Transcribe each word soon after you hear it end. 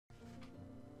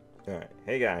Alright,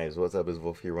 hey guys, what's up? It's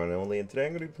Volf here, one and only, and today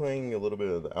I'm going to be playing a little bit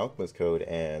of the Alchemist code,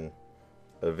 and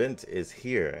event is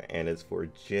here, and it's for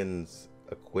Jin's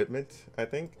equipment, I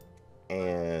think,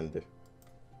 and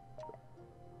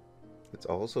it's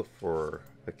also for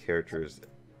a character's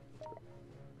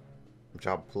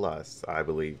job plus, I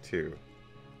believe, too.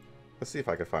 Let's see if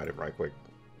I can find it right quick.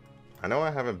 I know I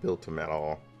haven't built him at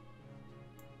all,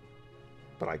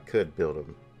 but I could build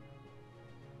him.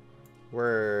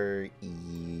 Where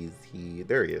is he?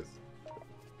 There he is.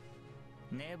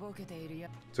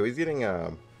 So he's getting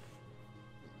a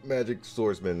Magic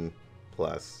Swordsman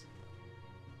Plus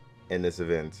in this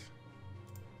event.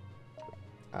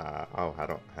 Oh, I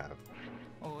don't have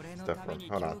stuff from.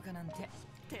 Hold on.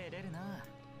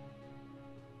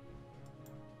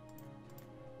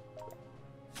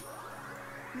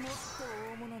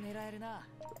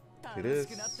 It is.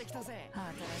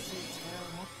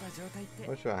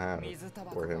 What should I have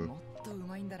for him?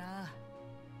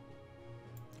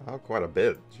 Oh, quite a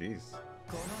bit. Jeez.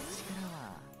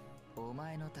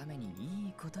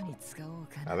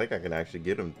 I think I can actually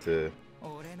get him to,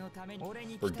 or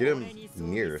get him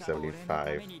near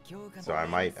 75. So I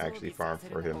might actually farm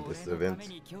for him this event.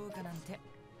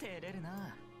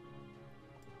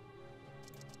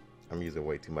 I'm using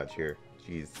way too much here.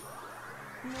 Jeez.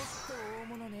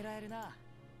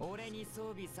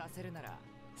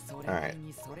 Alright.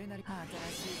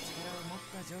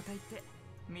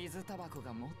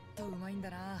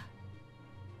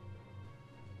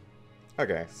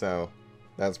 Okay, so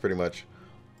that's pretty much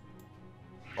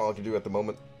all I can do at the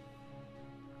moment.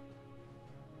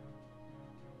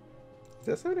 Is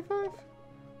that 75?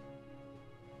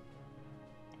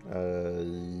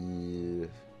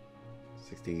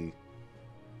 60,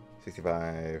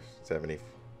 65, 70,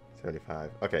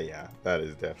 75. Okay, yeah, that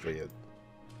is definitely it.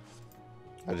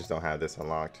 I just don't have this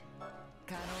unlocked.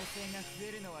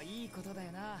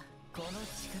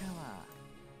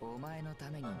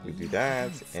 We do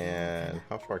that, and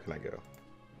how far can I go?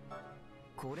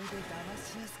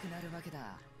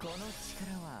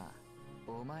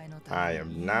 I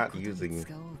am not using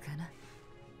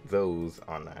those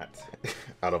on that,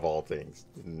 out of all things.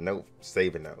 Nope,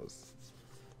 saving those.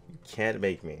 You can't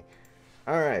make me.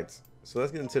 Alright, so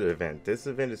let's get into the event. This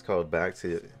event is called Back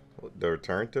to the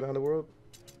Return to the Underworld.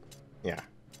 Yeah.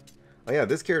 Oh yeah,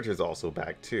 this character is also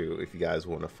back too, if you guys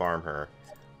want to farm her.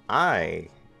 I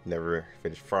never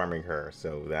finished farming her,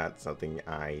 so that's something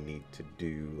I need to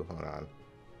do. Hold on.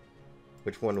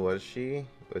 Which one was she?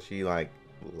 Was she like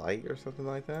light or something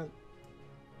like that?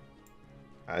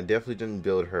 I definitely didn't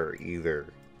build her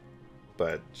either,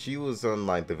 but she was on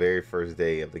like the very first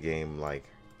day of the game like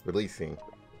releasing.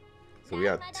 So we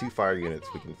got 2 fire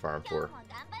units we can farm for.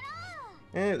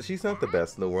 And she's not the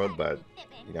best in the world, but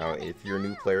you know, if you're a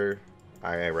new player,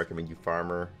 I recommend you farm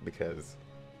her because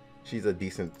she's a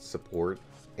decent support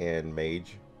and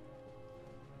mage.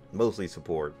 Mostly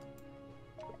support.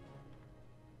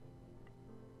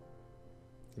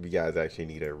 If you guys actually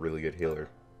need a really good healer.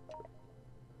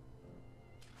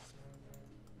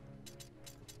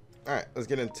 Alright, let's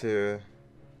get into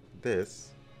this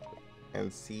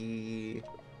and see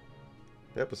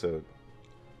the episode.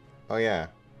 Oh yeah.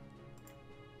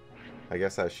 I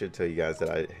guess I should tell you guys that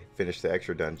I finished the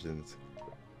extra dungeons.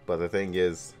 But the thing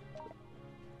is,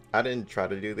 I didn't try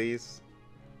to do these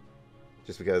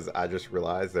just because I just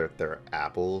realized that they're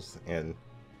apples, and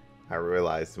I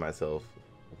realized to myself,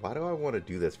 why do I want to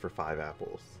do this for 5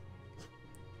 apples?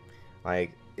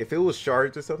 Like, if it was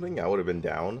shards or something, I would have been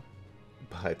down,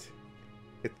 but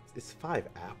it's 5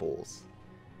 apples.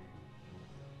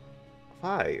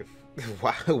 5.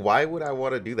 Why would I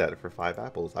want to do that for 5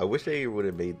 apples? I wish they would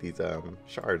have made these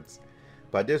shards.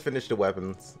 But I did finish the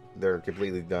weapons. They're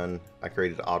completely done. I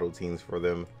created auto teams for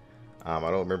them. I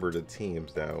don't remember the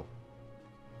teams though.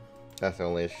 That's the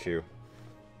only issue.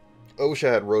 I wish I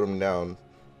had wrote them down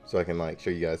so I can like show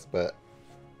you guys. But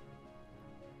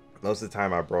most of the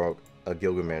time I brought a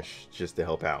Gilgamesh just to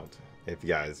help out. If you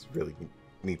guys really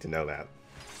need to know that.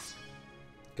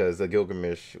 Because the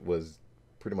Gilgamesh was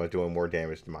pretty much doing more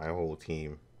damage than my whole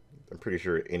team. I'm pretty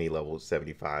sure any level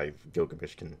 75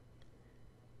 Gilgamesh can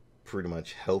pretty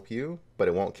much help you, but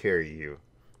it won't carry you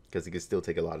because he can still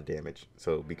take a lot of damage,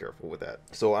 so be careful with that.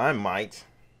 So I might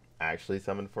actually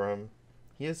summon for him.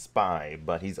 He is spy,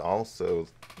 but he's also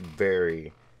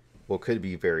very, well, could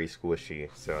be very squishy,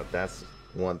 so that's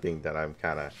one thing that I'm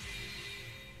kind of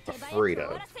afraid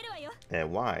of.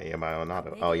 And why am I on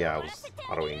auto? Oh yeah, I was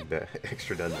autoing the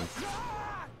extra dungeons.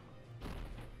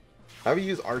 I haven't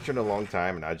used Archer in a long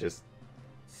time, and I just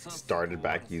started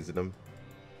back using them.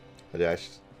 But I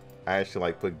actually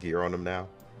like put gear on them now.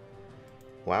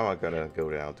 Why am I gonna go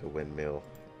down to windmill?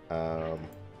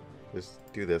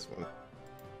 Just do this one.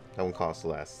 That one costs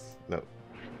less. No,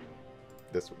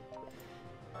 this one.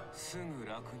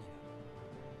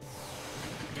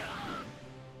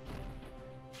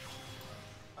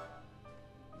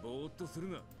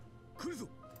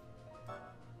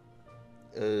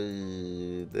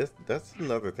 That's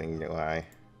another thing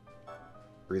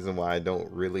reason why I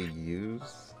don't really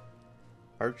use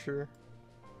Archer,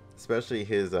 especially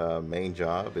his main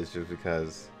job, is just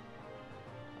because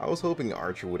I was hoping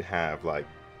Archer would have like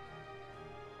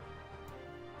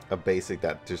a basic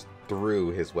that just threw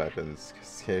his weapons,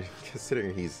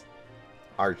 considering he's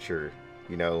Archer,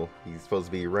 you know, he's supposed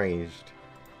to be ranged,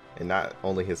 and not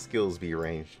only his skills be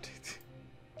ranged,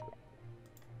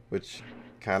 which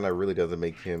kind of really doesn't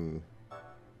make him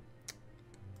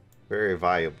very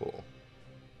viable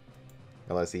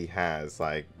unless he has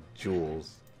like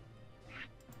jewels,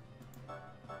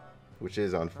 which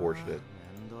is unfortunate.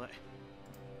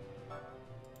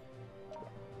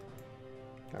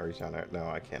 Can I reach down there? No,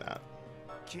 I cannot.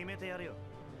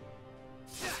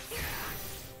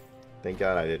 Thank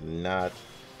God I did not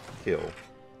kill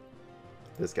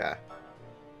this guy.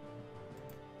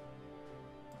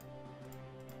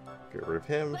 Get rid of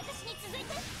him.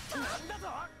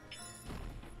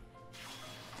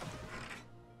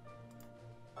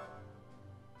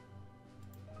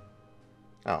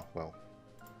 Oh, well.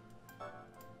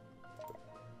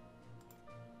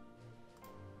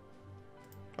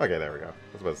 Okay, there we go. I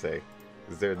was about to say,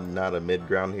 is there not a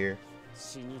mid-ground here?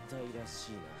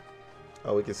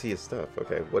 Oh, we can see his stuff.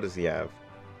 Okay, what does he have?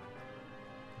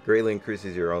 Greatly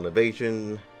increases your own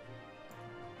evasion.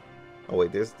 Oh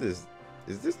wait, is this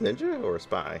ninja or a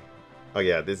spy? Oh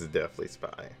yeah, this is definitely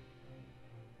spy.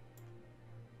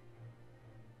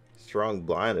 Strong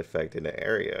blind effect in the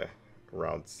area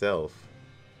around self.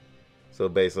 So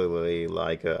basically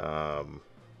like a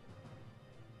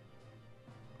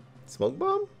smoke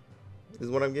bomb is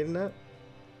what I'm getting at.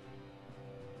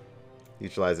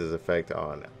 Neutralizes effect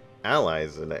on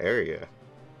allies in the area.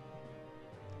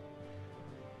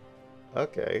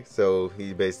 Okay, so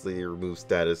he basically removes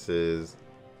statuses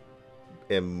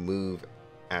and move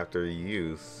after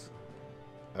use.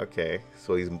 Okay,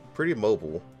 so he's pretty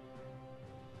mobile.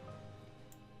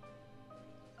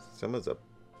 Someone's a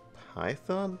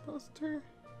Python Buster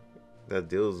that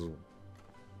deals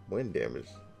wind damage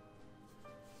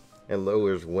and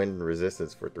lowers wind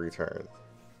resistance for 3 turns.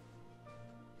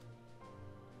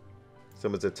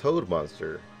 Summons a toad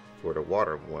monster for the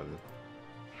water one.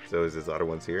 So is this other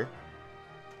ones here?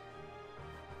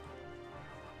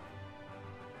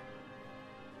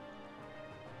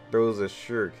 Throws a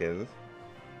shuriken.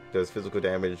 Does physical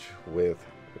damage with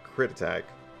a crit attack.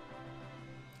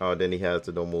 Oh, then he has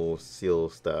the normal seal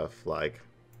stuff like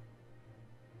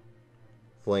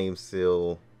flame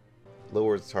seal,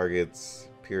 lowers targets,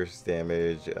 pierce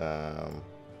damage,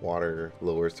 water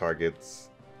lowers targets,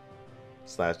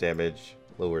 slash damage,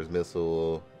 lowers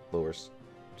missile, lowers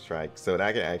strike. So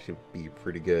that can actually be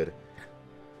pretty good,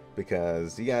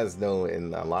 because you guys know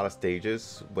in a lot of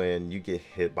stages when you get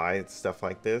hit by stuff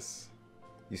like this,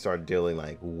 you start dealing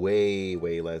like way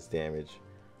less damage.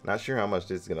 Not sure how much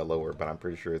this is going to lower, but I'm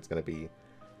pretty sure it's going to be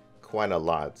quite a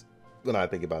lot when I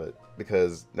think about it,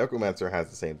 because Necromancer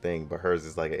has the same thing, but hers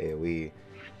is like an AoE,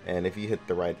 and if you hit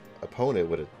the right opponent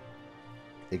with it,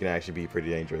 it can actually be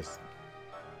pretty dangerous,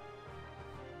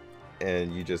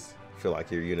 and you just feel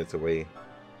like your units are way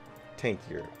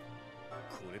tankier.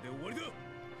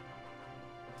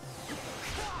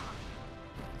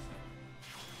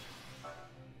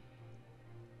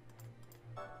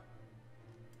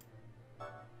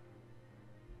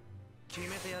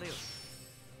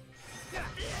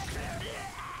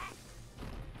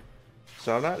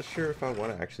 So I'm not sure if I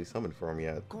want to actually summon for him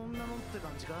yet,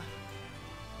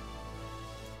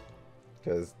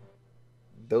 because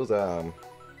those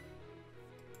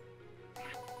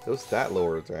stat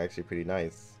lowers are actually pretty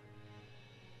nice.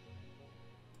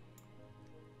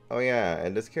 Oh yeah,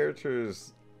 and this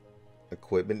character's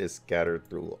equipment is scattered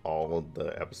through all of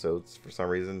the episodes for some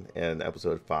reason, and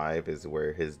episode 5 is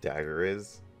where his dagger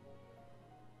is.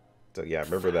 So yeah,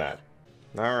 remember that.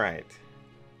 Alright.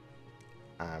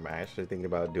 I'm actually thinking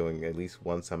about doing at least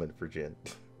one summon for Jin.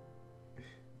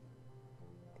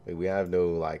 We have no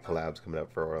like collabs coming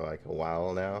up for like a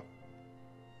while now.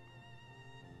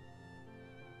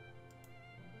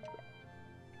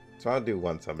 So I'll do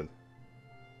one summon.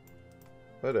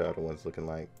 What are the other ones looking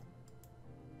like?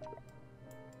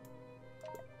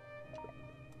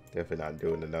 Definitely not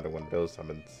doing another one of those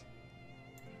summons.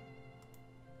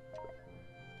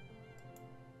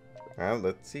 Alright,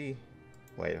 let's see.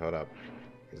 Wait, hold up.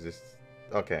 Is this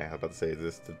Okay, I was about to say, is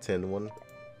this the 10 one?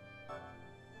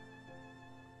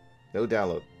 No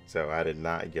download, so I did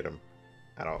not get him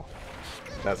at all.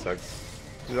 That sucks.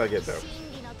 What did I get though?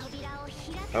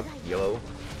 Up, yellow.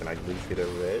 Can I at least get a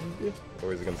red?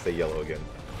 Or is it gonna stay yellow again?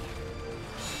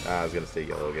 Ah, it's gonna stay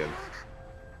yellow again.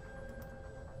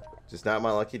 Just not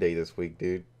my lucky day this week,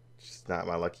 dude. Just not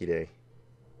my lucky day.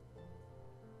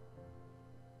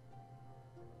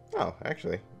 Oh,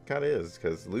 actually, kinda is,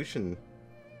 because Lucian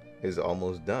is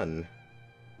almost done.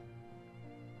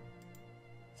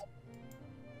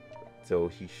 So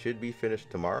he should be finished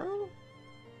tomorrow?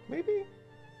 Maybe?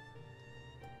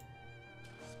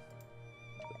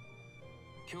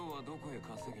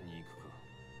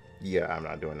 Yeah, I'm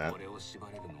not doing that.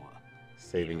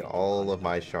 Saving all of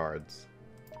my shards.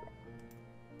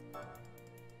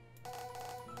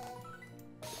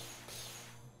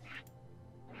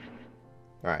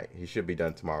 Alright, he should be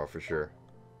done tomorrow for sure.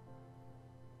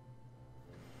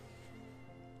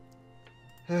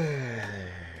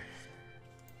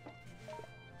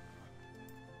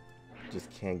 Just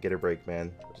can't get a break,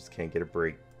 man. Just can't get a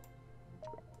break.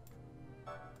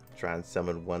 Try and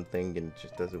summon one thing and it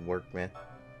just doesn't work, man.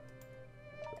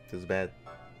 Feels bad.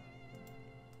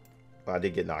 Well, I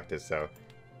did get Noctis, so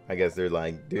I guess they're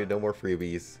like, dude, no more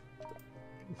freebies.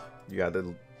 You got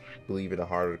to believe in the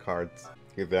heart of the cards.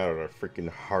 Get that out of the freaking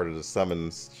heart of the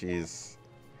summons. Jeez.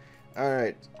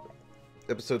 Alright.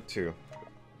 Episode 2.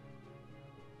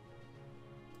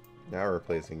 Now we're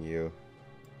replacing you.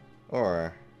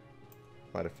 Or,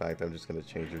 matter of fact, I'm just going to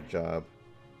change your job.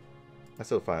 I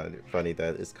still find it funny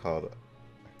that it's called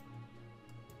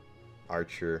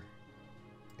Archer.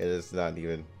 It is not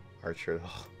even Archer at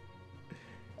all.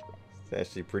 It's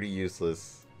actually pretty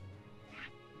useless.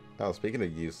 Oh, speaking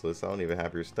of useless, I don't even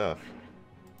have your stuff.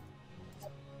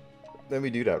 Let me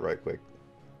do that right quick.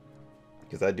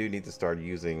 Because I do need to start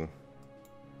using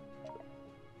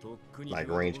like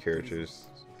range characters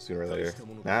sooner or later.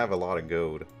 Now I have a lot of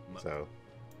gold, so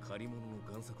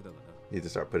need to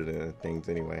start putting it in things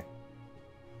anyway.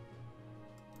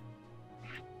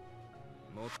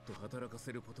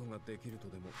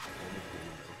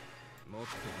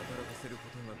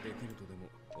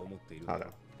 Oh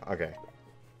no. Okay.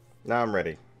 Now I'm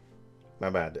ready. My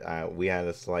bad. We had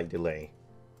a slight delay.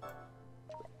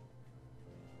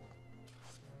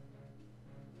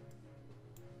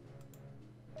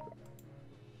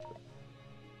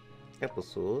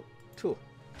 Episode 2.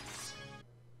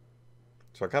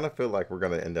 So I kind of feel like we're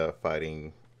gonna end up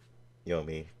fighting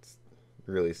Yomi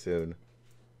really soon.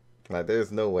 Like,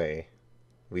 there's no way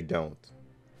we don't.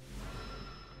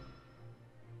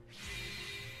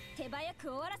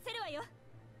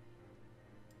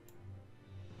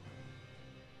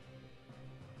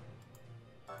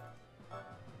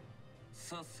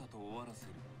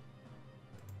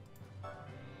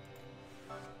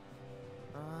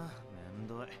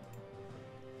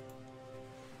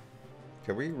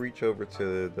 Can we reach over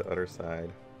to the other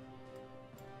side?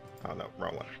 Oh no,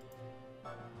 wrong one.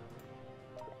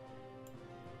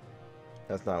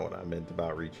 That's not what I meant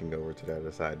about reaching over to the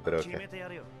other side, but okay.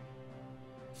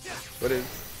 What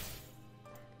is?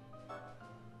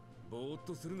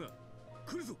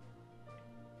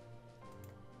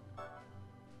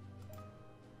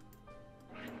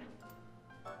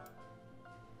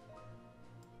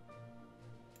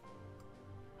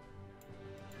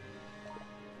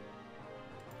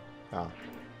 Ah.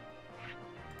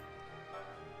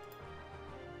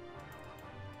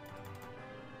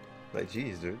 Like,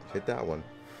 geez, dude, hit that one.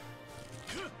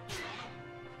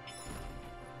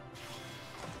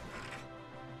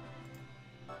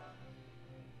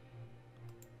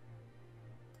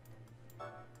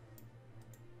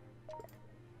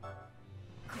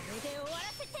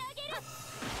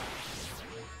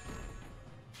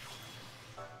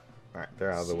 Alright,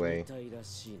 they're out of the way.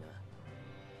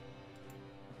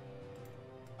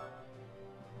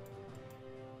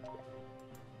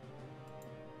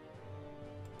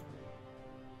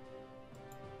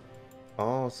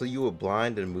 Oh, so you were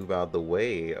blind and move out the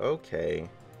way. Okay.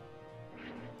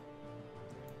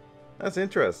 That's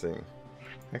interesting.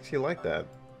 I actually like that.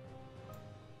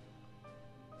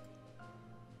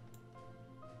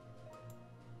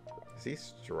 Is he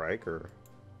Striker?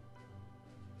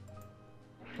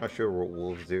 Not sure what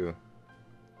wolves do.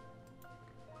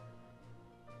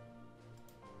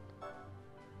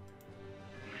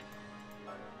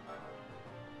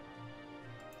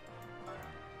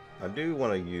 I do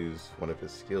want to use one of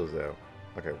his skills though.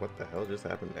 Okay, what the hell just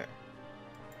happened there?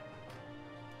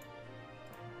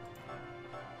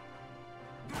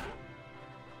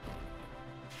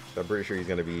 I'm pretty sure he's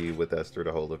going to be with us through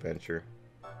the whole adventure.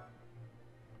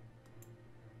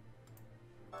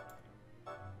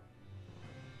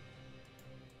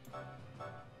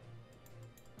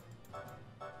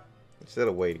 instead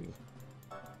of waiting.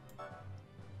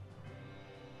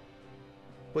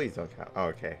 Please don't count. Oh,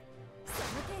 okay.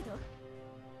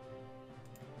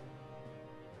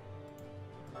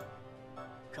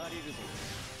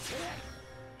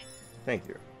 Thank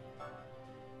you.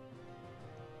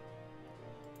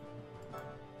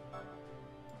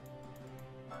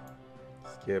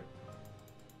 Skip.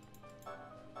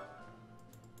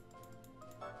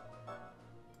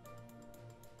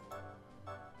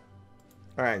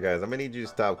 Alright guys, I'm gonna need you to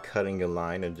stop cutting a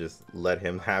line and just let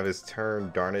him have his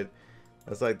turn, darn it.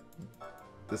 That's like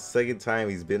the second time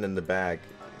he's been in the back.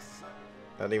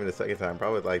 Not even the second time,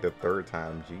 probably like the third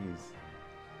time, jeez.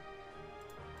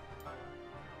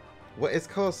 What, it's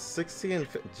called 60 and...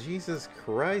 Jesus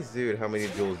Christ, dude, how many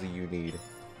jewels do you need?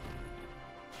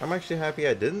 I'm actually happy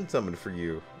I didn't summon for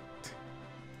you.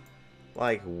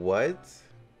 Like, what?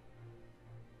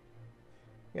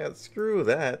 Yeah, screw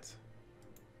that.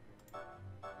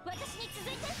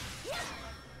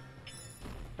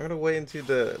 I'm gonna wait into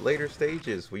the later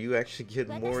stages where you actually get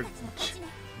more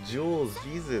jewels.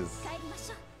 Jesus.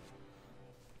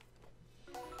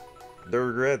 The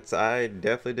regrets, I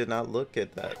definitely did not look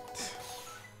at that.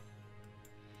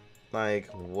 Like,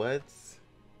 what?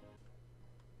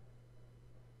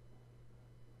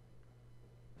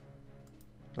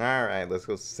 Alright, let's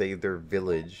go save their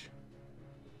village.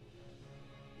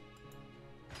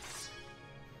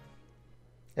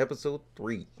 Episode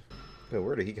 3. Oh,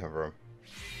 where did he come from?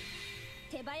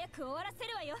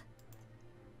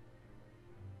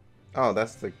 Oh,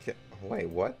 that's the wait,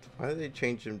 what? Why did they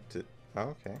change him to...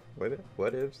 Oh, okay.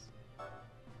 What ifs?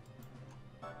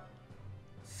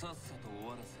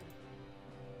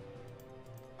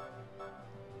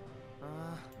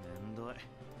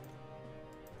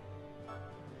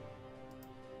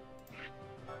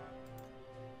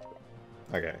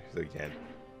 Okay, so you can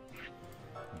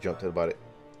jump to the body.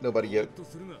 Nobody yet.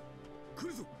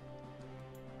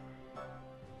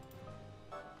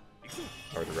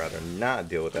 I would rather not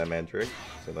deal with that Mandrake,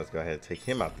 so let's go ahead and take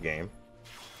him out the game.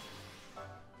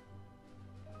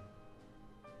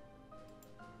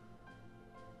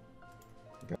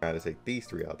 Gotta take these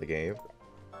three out the game.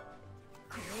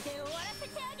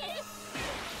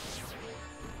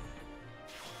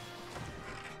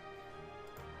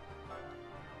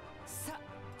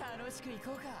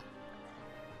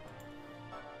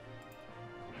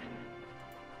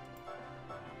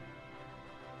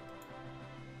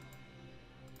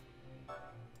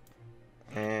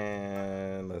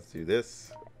 And let's do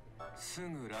this.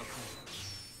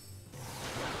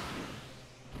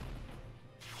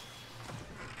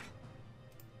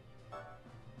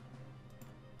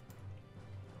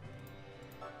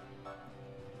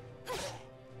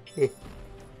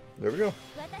 There we go.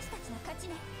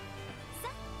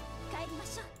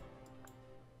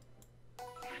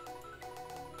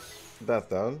 That's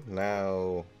done.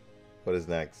 Now, what is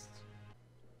next?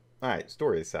 Alright,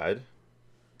 story side.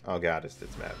 Oh god, it's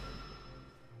this map.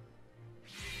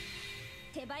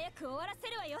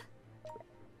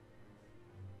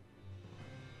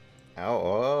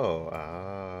 Oh.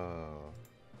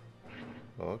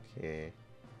 Okay.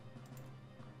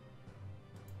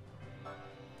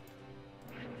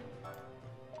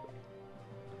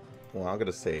 Well, I'm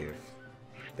gonna save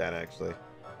that actually.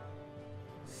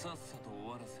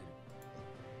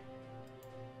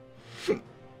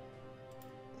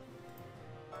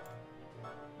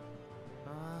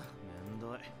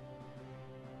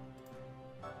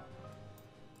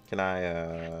 Can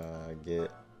I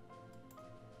get...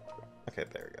 Okay,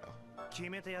 there we go.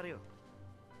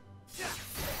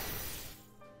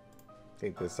 I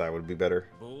think this side would be better.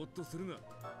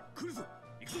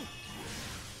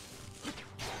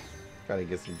 Trying to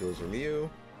get some jewels from you.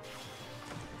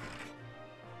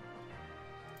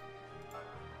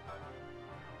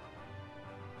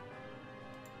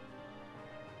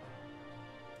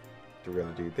 We're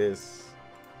gonna do this.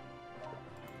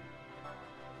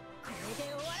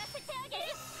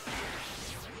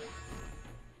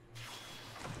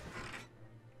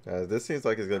 This seems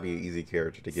like it's going to be an easy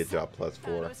character to get job plus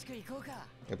for.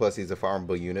 And plus he's a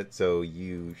farmable unit, so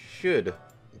you should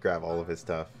grab all of his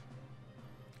stuff.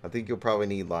 I think you'll probably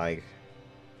need like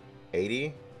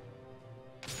 80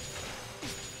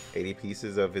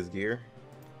 pieces of his gear.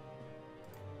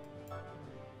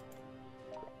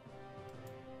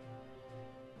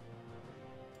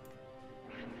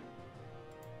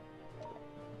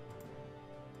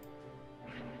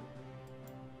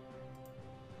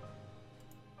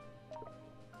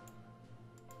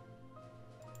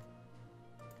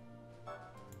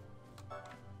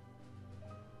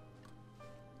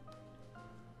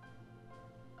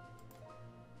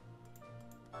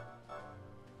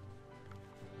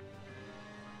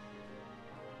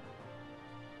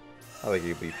 think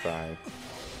you'll be fine.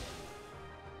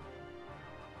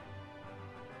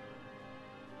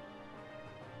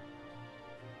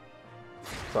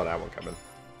 Saw that one coming.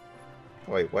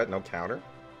 Wait, what? No counter?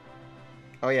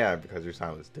 Oh yeah, because your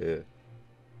silence did.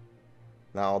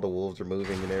 Now all the wolves are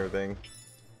moving and everything.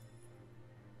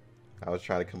 I was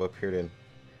trying to come up here to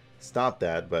stop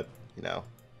that, but you know,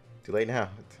 too late now.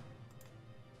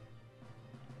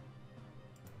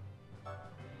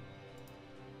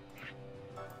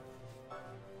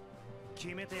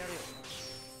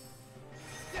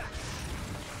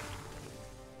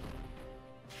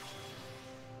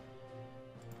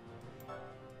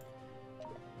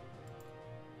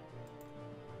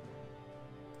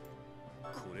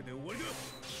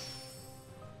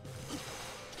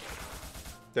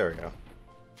 There we go.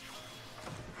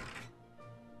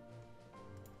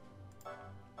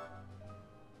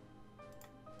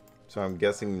 So I'm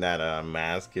guessing that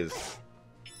mask is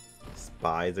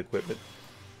spy's equipment.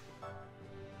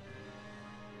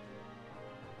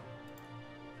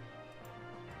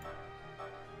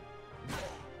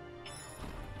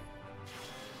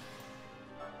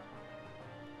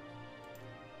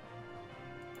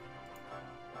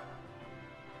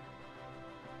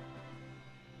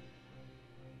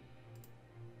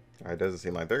 It doesn't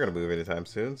seem like they're going to move anytime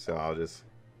soon, so I'll just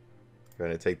go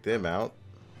ahead and take them out.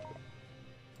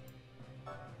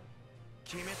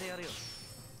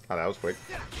 Oh, that was quick.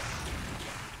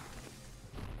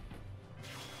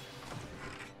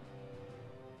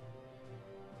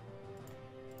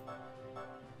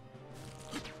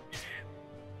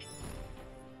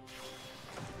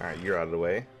 Alright, you're out of the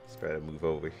way. Let's try to move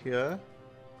over here.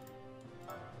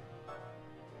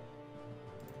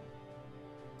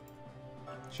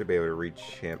 Should be able to reach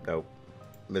him. Nope.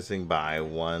 Missing by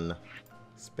one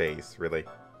space, really.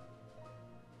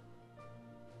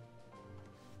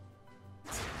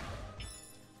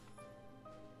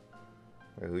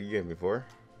 Wait, who you gave me for?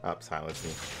 Up, silence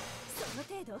me.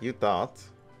 You thought.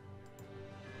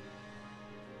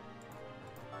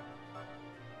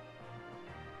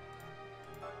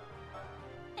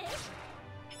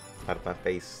 Out of my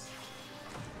face.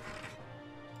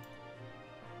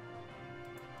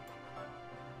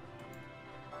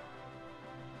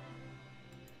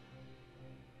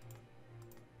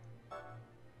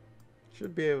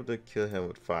 Should be able to kill him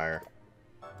with fire.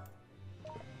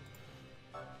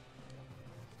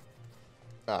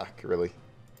 Ah, really?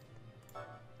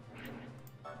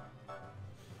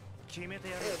 Yeah,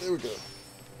 there we go.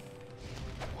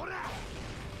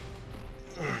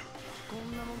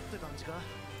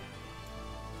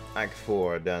 Act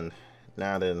 4 done.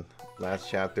 Now then,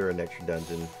 last chapter and extra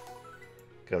dungeon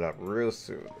coming up real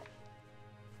soon.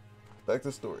 Back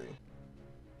to story.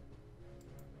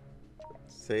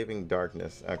 Saving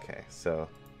Darkness. Okay, so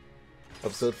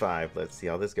episode 5. Let's see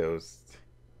how this goes.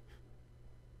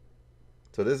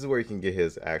 So this is where you can get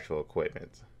his actual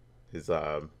equipment, his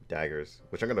daggers,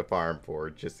 which I'm gonna farm for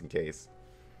just in case,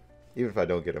 even if I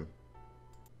don't get him.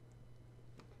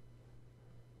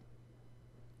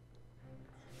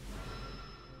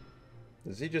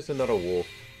 Is he just another wolf?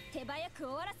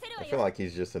 I feel like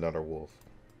he's just another wolf.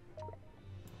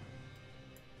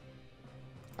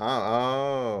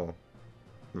 Oh.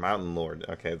 Mountain Lord.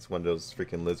 Okay, it's one of those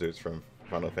freaking lizards from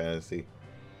Final Fantasy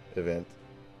event.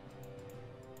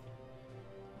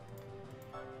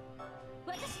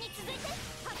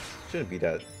 Shouldn't be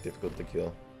that difficult to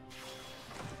kill.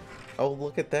 Oh,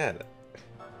 look at that.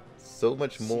 So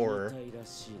much more.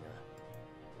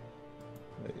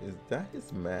 Is that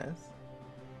his mask?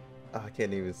 Oh, I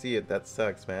can't even see it. That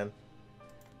sucks, man.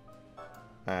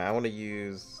 I want to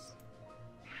use...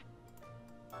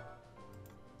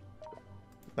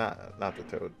 Not the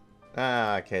toad.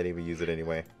 Ah, I can't even use it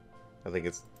anyway. I think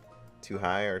it's too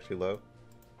high or too low.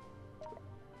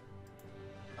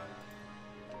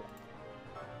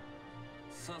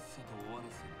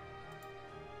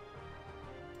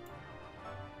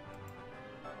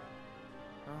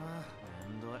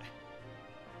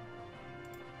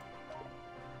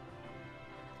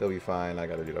 They'll be fine. I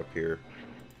gotta get up here.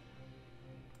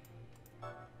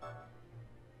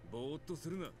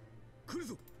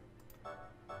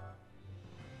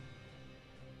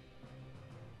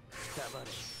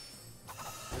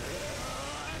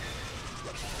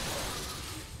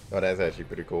 Oh, that's actually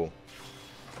pretty cool.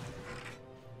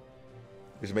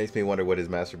 Which makes me wonder what his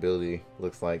master ability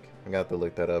looks like. I'm gonna have to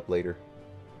look that up later.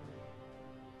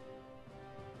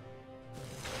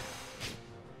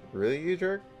 Really, you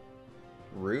jerk?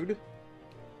 Rude?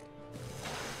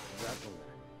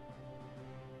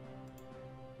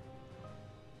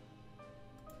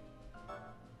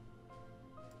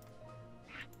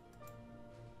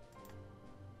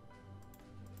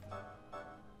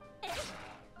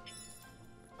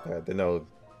 Okay, then no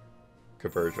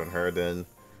converge on her. Then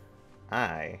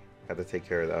I have to take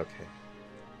care of that. Okay.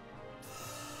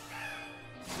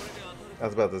 I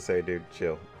was about to say, dude,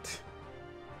 chill.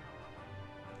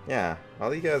 Yeah,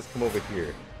 all you guys come over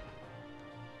here.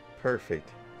 Perfect.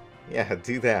 Yeah,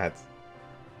 do that.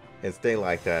 And stay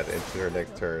like that into her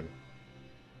next turn.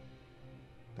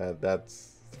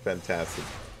 That's fantastic.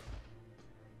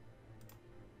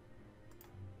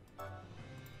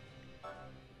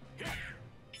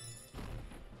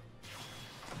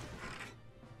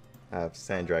 I have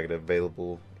Sand Dragon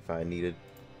available if I need it.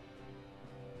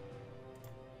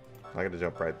 I gotta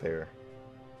jump right there.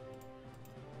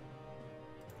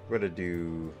 We're gonna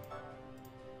do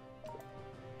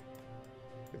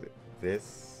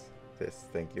this,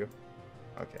 thank you.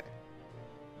 Okay.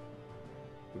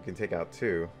 We can take out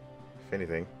 2, if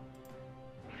anything.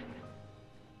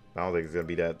 I don't think it's gonna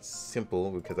be that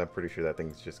simple because I'm pretty sure that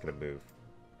thing's just gonna move.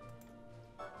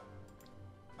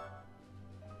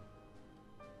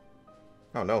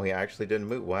 Oh no, he actually didn't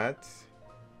move. What?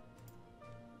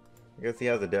 I guess he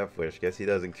has a death wish. Guess he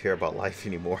doesn't care about life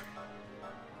anymore.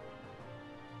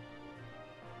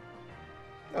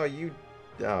 Oh, you...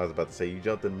 Oh, I was about to say, you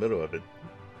jumped in the middle of it.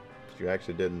 But you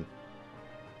actually didn't.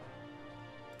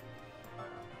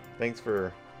 Thanks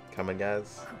for coming,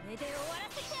 guys.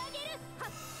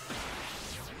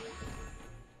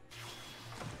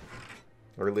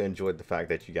 I really enjoyed the fact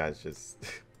that you guys just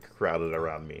crowded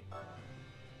around me.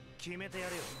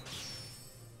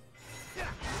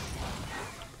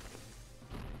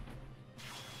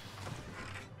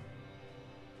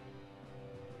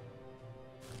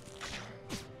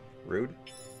 Rude.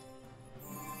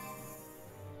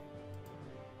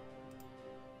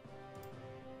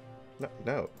 No,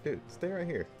 no, dude, stay right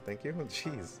here. Thank you.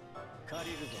 Jeez.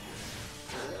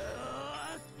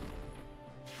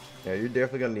 Yeah, you're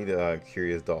definitely gonna need a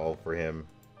Curious Doll for him,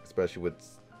 especially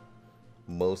with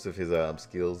most of his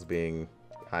skills being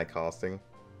high costing.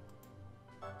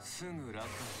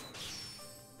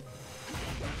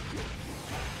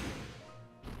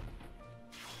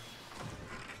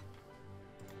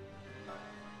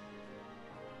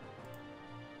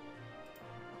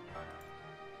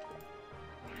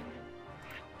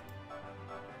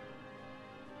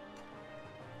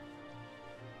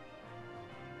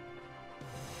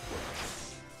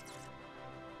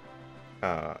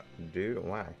 Dude,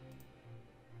 why?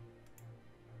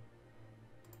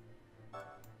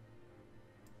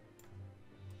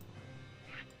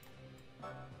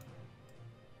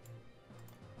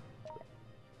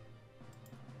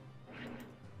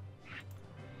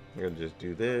 We're gonna just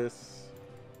do this.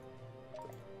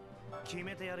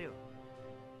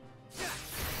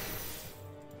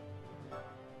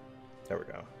 There we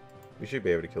go. We should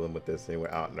be able to kill him with this anyway.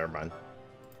 Oh, never mind.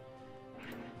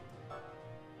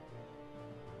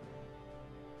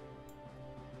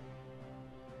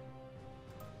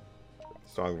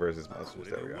 Strong versus monsters.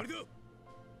 There we go.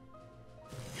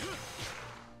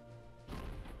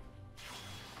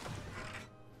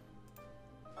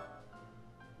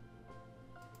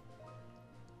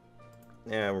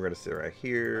 Yeah, we're gonna sit right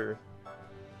here.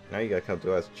 Now you gotta come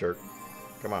to us, jerk.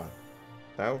 Come on.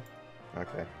 No?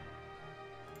 Okay.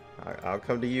 I'll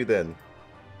come to you then.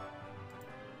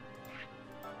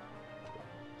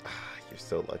 Ah, you're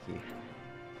so lucky.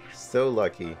 So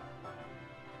lucky.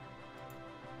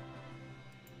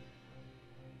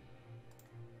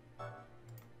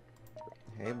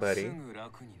 Hey, buddy.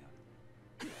 Come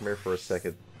here for a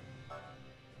second.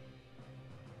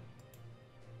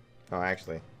 Oh,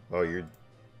 actually. Oh, you're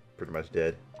pretty much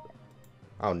dead.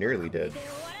 Oh, nearly dead.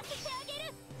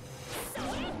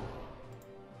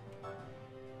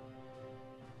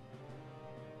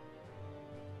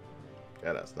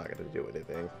 Yeah, that's not gonna do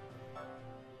anything.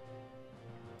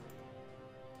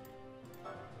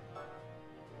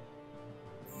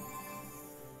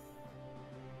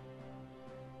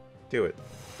 Do it.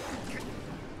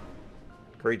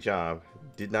 Great job.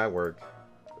 Did not work.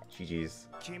 GG's.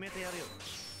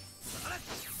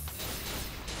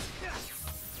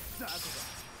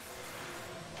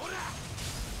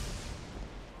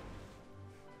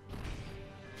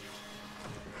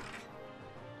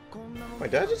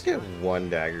 Wait, did I just get one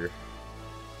dagger?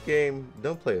 Game,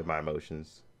 don't play with my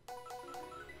emotions.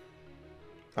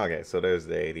 Okay, so there's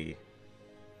the 80.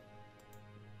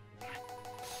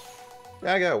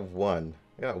 Yeah, I got one.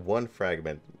 I got one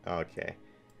fragment. Okay.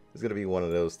 It's gonna be one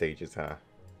of those stages, huh?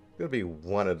 It's gonna be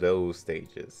one of those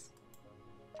stages.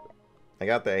 I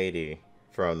got the 80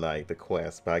 from like the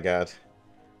quest, but I got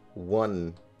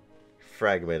one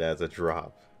fragment as a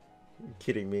drop. Are you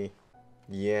kidding me?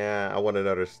 Yeah, I want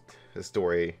another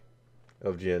story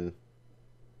of Jin.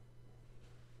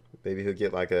 Maybe he'll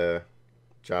get like a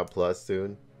job plus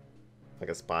soon. Like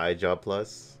a spy job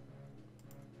plus.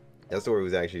 That story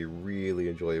was actually really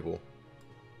enjoyable.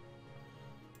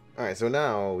 Alright, so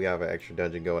now we have an extra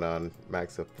dungeon going on.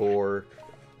 Max of 4.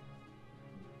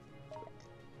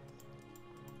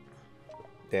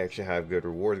 They actually have good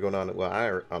rewards going on. Well,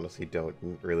 I honestly don't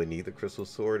really need the crystal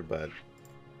sword, but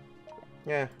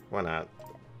yeah, why not?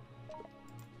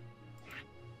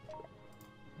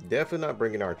 Definitely not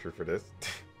bringing Archer for this.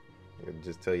 I can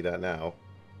just tell you that now.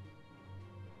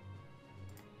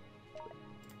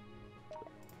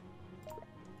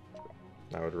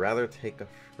 I would rather take a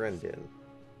friend in.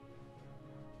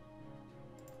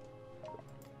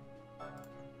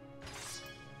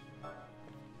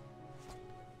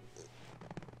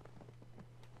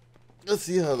 Let's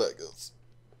see how that goes.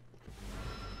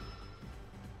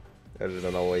 Better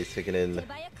than always taking in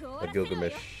a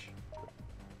Gilgamesh.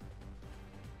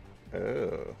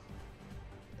 Oh.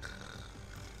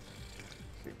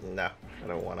 No, I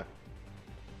don't wanna.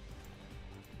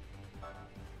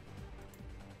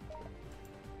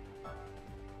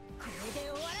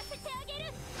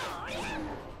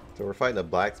 So we're fighting a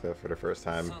blacksmith for the first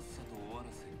time.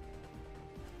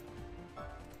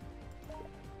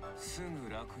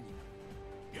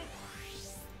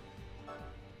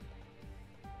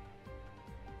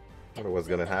 I wonder what's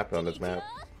gonna happen on this map.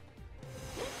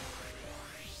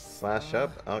 Slash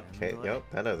up? Okay, yep,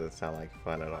 that doesn't sound like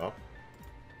fun at all.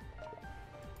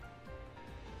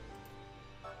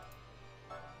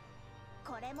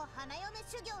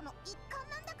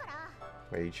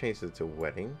 Wait, you changed it to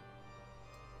wedding?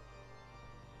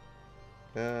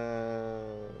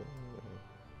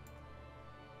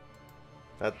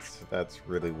 That's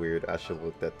really weird. I should have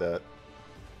looked at that.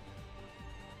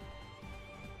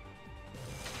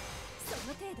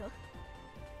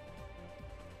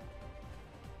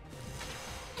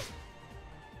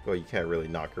 Well, you can't really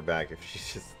knock her back if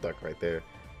she's just stuck right there.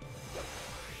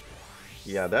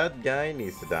 Yeah, that guy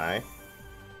needs to die.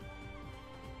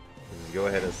 Just go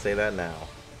ahead and say that now.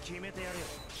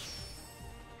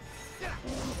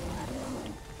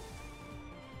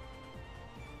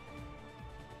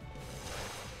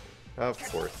 Of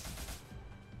course.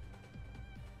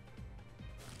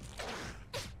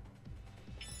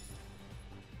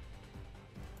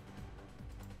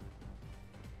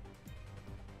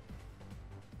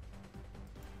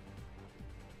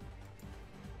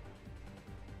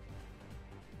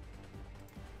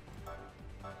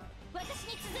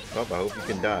 Oh, I hope you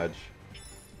can dodge.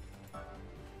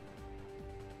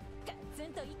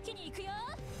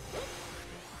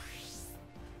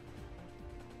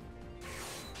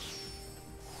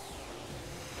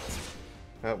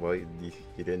 Oh, well, you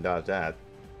didn't dodge that.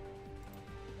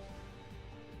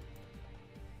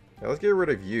 Now let's get rid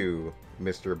of you,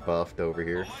 Mr. Buffed over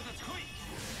here.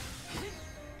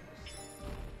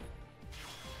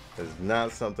 That's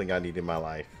not something I need in my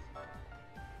life.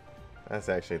 That's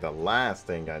actually the last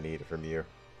thing I need from you.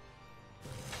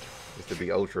 Is to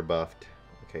be ultra buffed.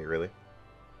 Okay, really?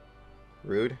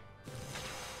 Rude?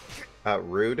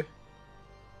 Rude?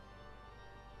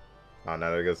 Oh, now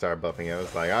they're gonna start buffing him.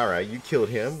 It's like, alright, you killed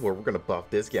him. Well, we're gonna buff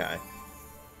this guy.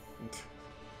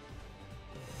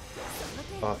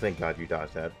 Oh, thank God you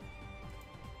dodged that.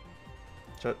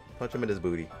 Punch him in his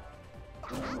booty.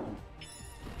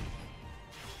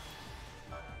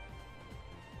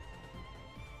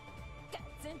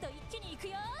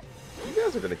 You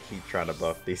guys are gonna keep trying to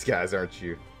buff these guys, aren't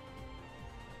you?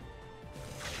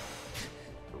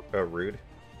 Rude.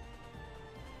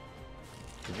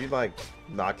 Did you like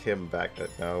knock him back?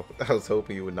 No, I was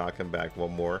hoping you would knock him back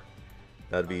one more.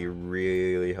 That'd be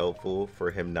really helpful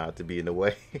for him not to be in the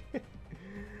way.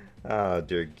 Oh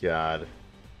dear God.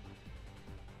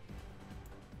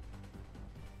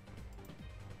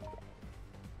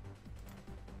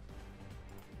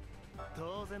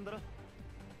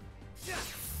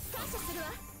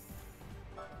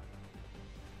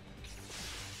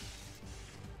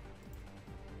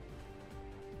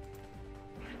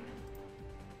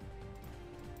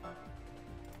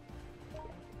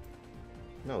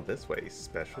 No, this way,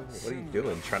 special. What are you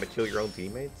doing? Trying to kill your own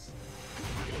teammates?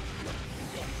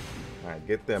 Alright,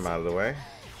 get them out of the way.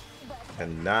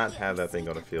 And not have that thing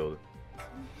on the field.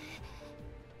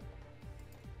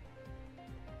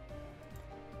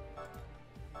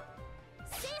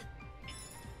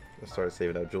 Let's start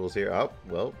saving up jewels here. Oh,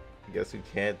 well, I guess you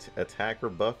can't attack or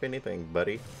buff anything,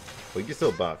 buddy. Well, you can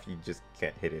still buff, you just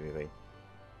can't hit anything.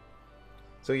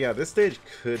 So yeah, this stage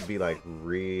could be like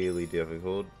really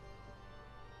difficult.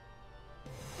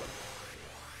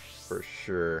 For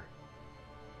sure.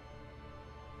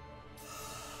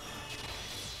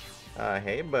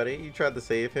 Hey buddy, you tried to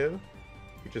save him.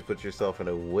 You just put yourself in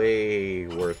a way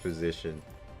worse position.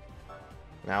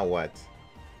 Now what?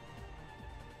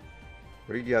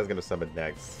 What are you guys gonna summon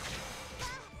next?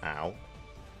 Ow.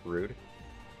 Rude.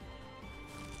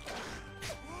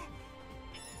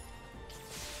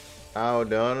 Oh,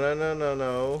 no, no, no, no,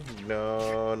 no.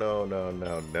 No, no, no,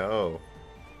 no, no.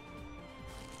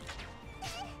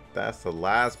 That's the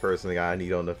last person I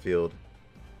need on the field.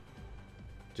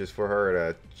 Just for her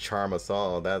to charm us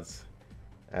all. That's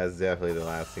definitely the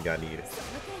last thing I need.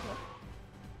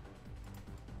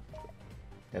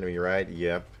 Enemy right?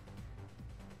 Yep.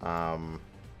 I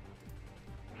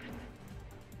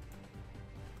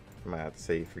might have to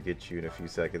say forget you in a few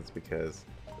seconds because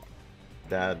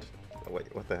that. Oh,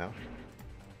 wait, what the hell?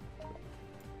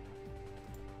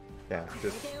 Yeah,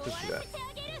 just do that.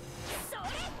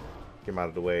 Get him out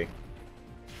of the way.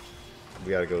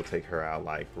 We gotta go take her out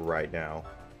like right now.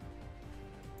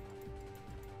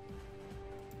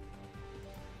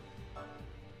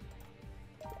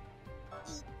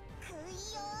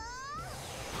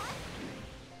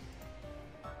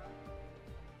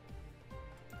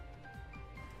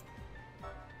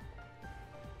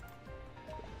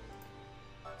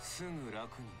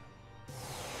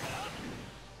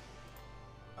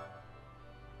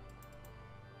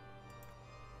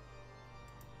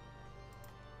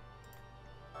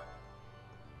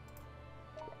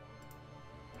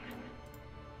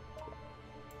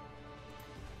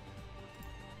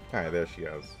 Alright, there she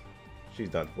goes. She's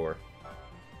done for.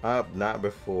 Not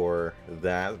before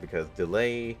that, because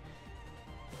delay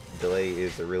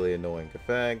is a really annoying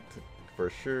effect, for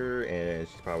sure, and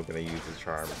she's probably going to use the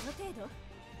charm.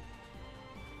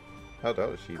 Oh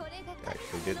no, she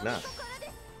actually did not.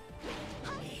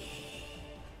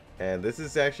 And this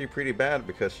is actually pretty bad,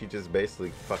 because she just basically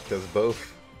fucked us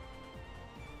both.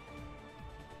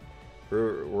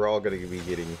 We're all going to be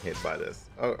getting hit by this.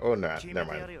 Oh no,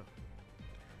 never mind.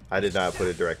 I did not put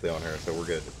it directly on her, so we're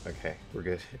good. Okay, we're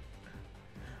good.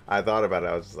 I thought about it,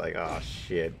 I was just like, oh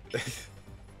shit.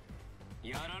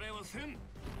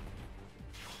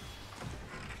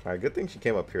 Alright, good thing she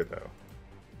came up here though.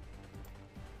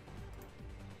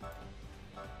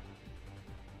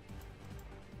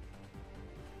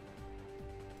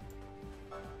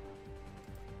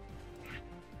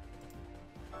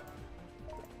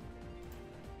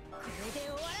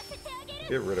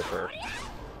 Get rid of her.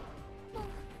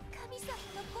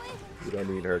 We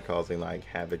don't need her causing like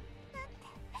havoc.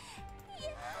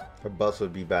 Her bus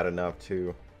would be bad enough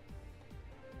too.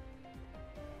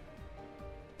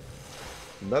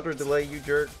 Another delay, you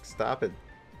jerk. Stop it.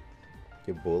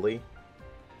 You bully.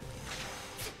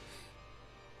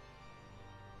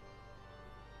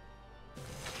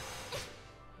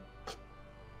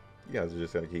 You guys are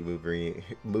just gonna keep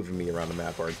moving me around the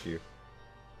map, aren't you?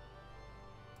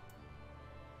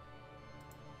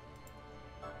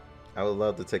 I would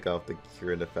love to take off the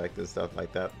current effect and stuff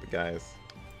like that, but guys,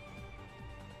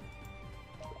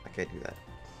 I can't do that.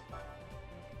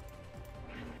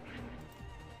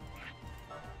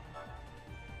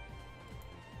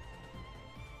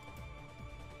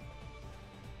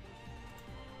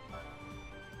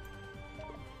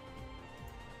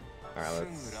 Alright,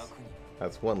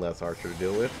 that's one less archer to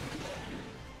deal with.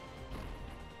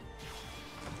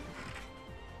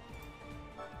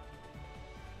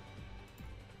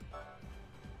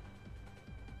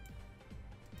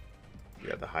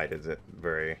 Yeah, the height isn't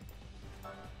very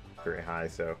high,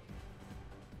 so.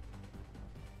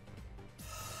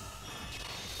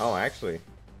 Oh, actually.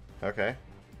 Okay.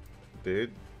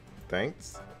 Dude,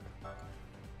 thanks.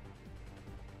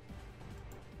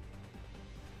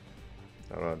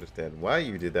 I don't understand why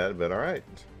you did that, but alright.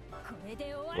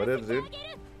 Whatever, dude.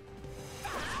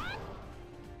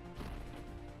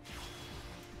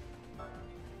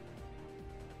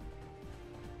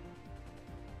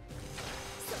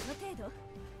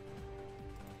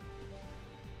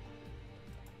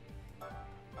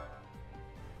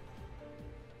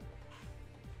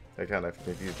 I kind of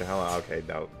confused the hell out. Okay,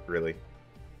 no, really.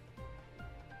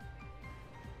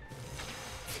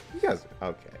 You guys,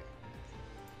 okay.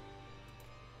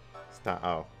 Stop.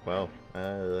 Oh, well,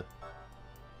 I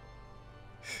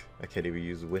can't even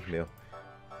use the windmill.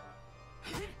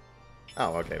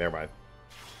 Oh, okay, never mind.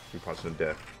 You punched him to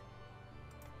death.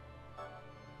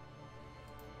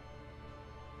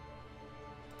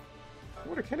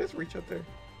 What, can this reach up there?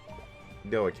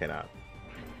 No, it cannot.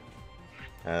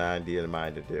 And I didn't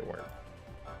mind it didn't work.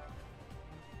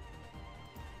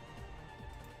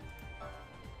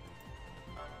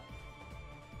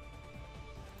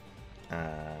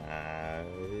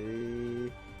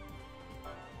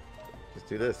 Just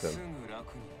do this then.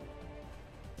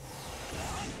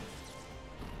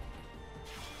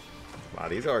 Wow,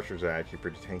 these archers are actually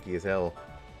pretty tanky as hell.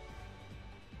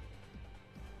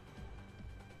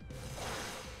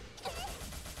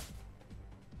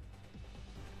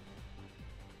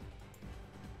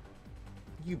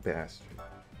 You bastard.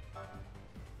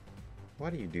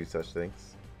 Why do you do such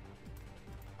things?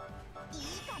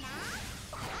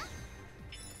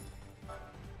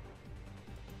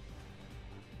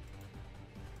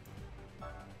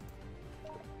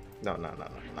 No, not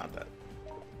that.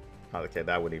 Okay,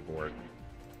 that wouldn't even work.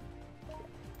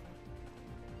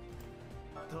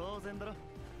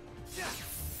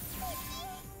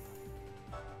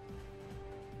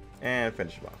 And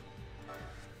finish him off.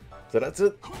 So that's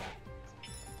it.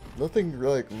 Nothing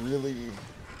like really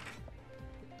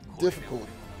difficult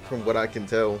from what I can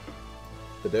tell.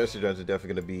 The Desert Dungeons are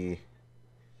definitely going to be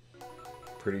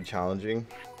pretty challenging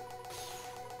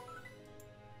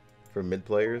for mid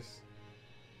players.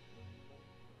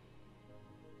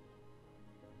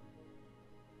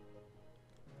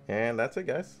 And that's it,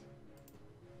 guys.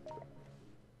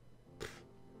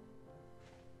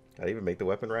 Can I even make the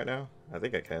weapon right now? I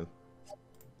think I can.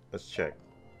 Let's check.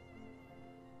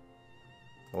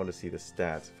 I want to see the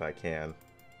stats if I can.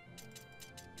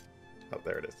 Oh,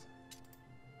 there it is.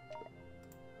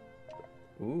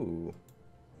 Ooh.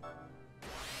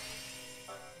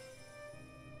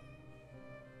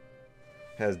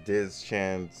 Has Diz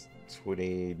chance,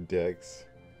 20 dex,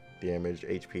 damage,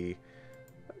 HP.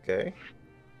 Okay.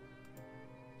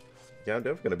 Yeah, I'm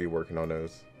definitely going to be working on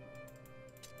those.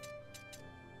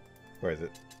 Where is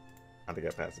it? I think I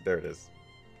passed it. There it is.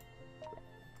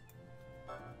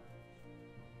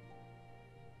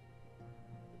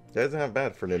 That doesn't have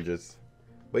bad for ninjas.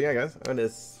 But yeah, guys, I'm going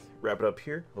to wrap it up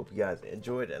here. Hope you guys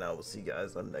enjoyed, and I will see you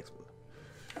guys on the next one.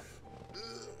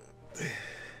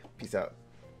 Peace out.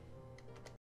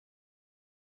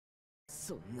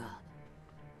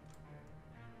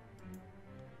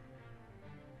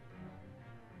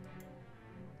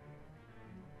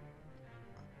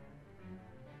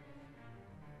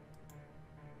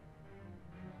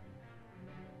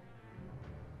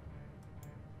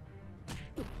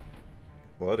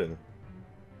 Well then.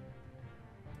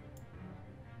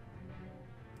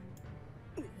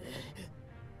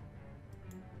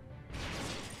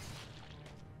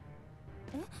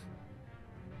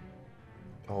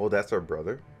 Oh, that's our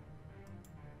brother?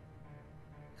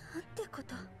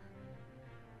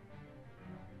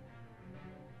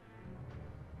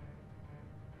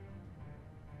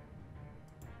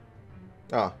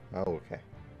 Oh, okay.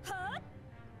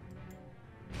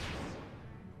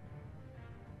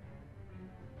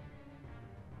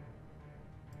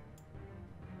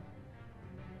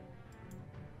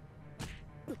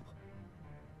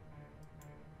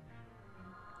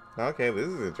 Okay, this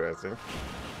is interesting.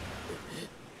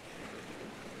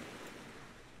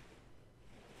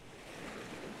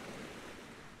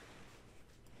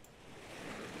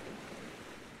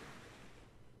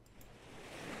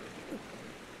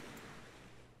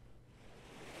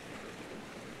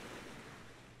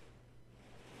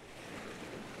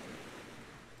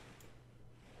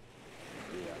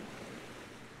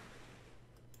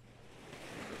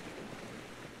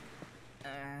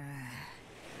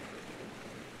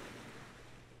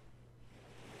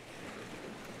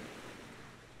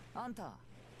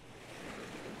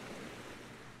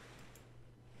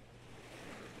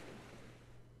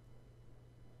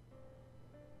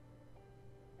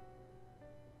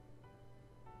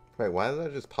 Wait, why did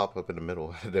that just pop up in the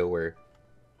middle out of nowhere?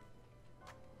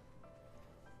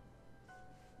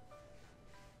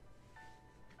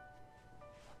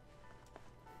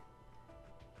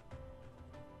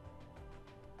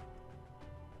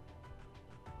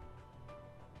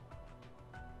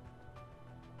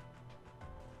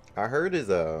 I heard his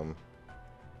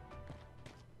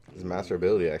master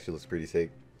ability actually looks pretty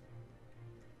sick.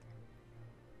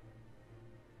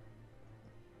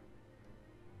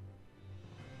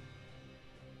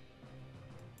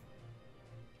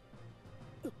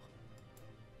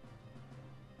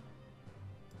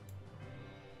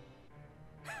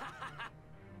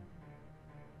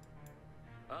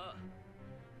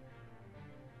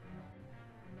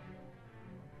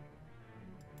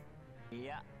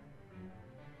 Yeah.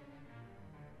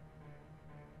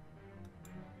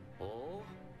 Oh.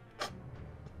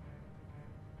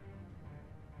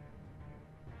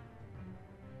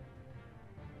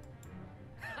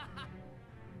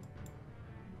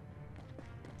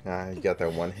 Ah, you got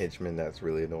that one henchman that's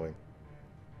really annoying.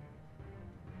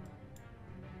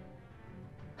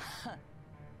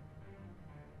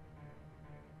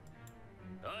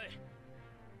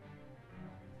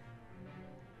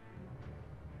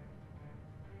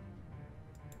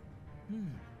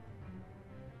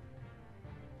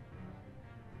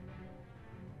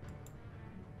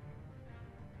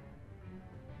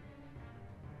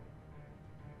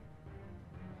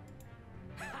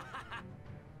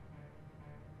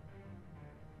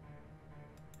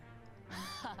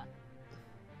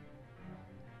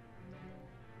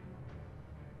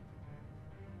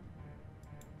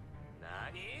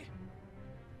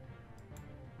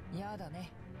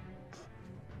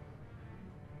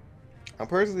 I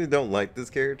personally don't like this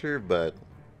character, but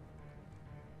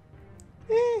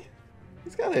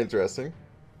he's kind of interesting.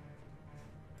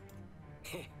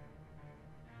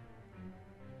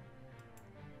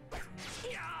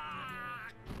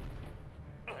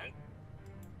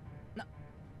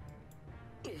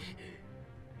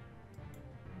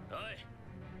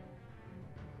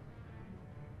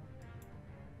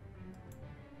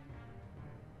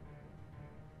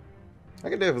 I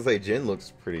can definitely say Jin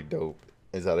looks pretty dope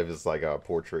inside of his like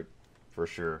portrait, for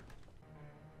sure.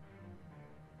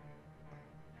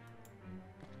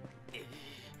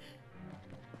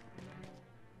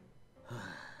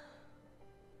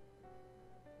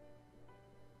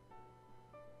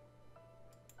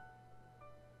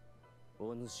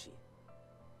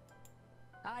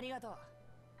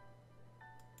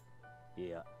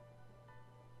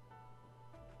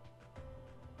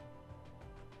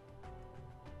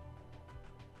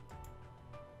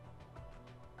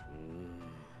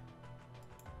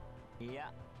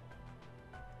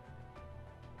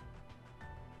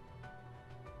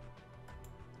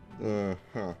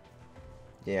 Uh-huh.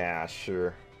 Yeah,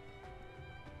 sure.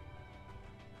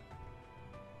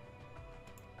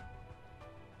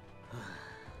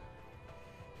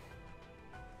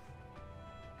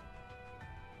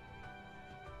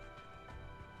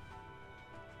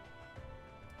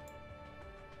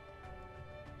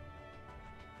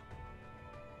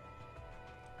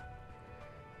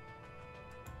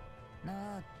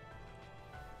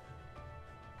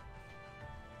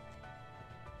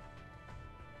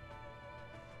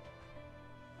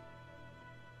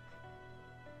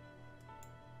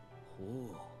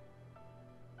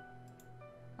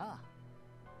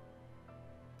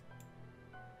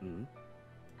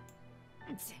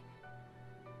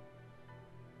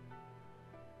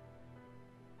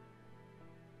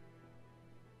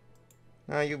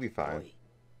 You'll be fine.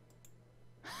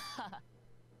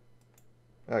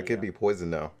 It could be poison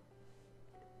though.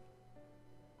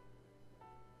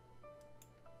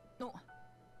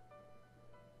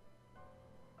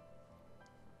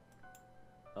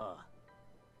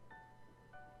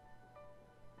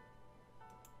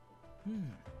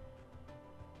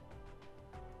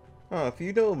 Oh, if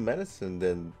you know medicine,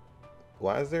 then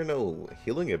why is there no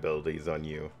healing abilities on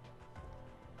you?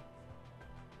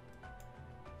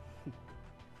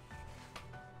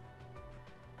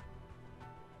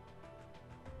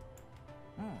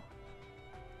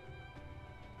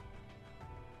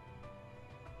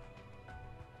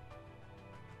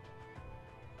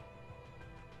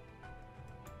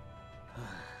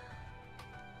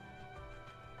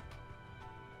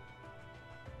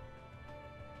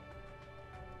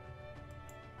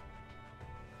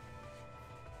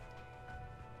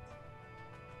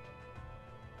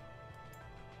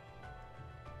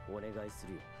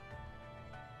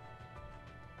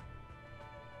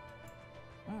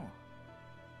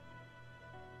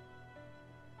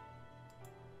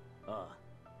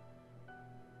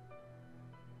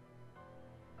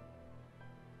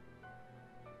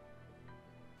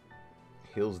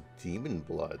 Heals demon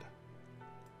blood.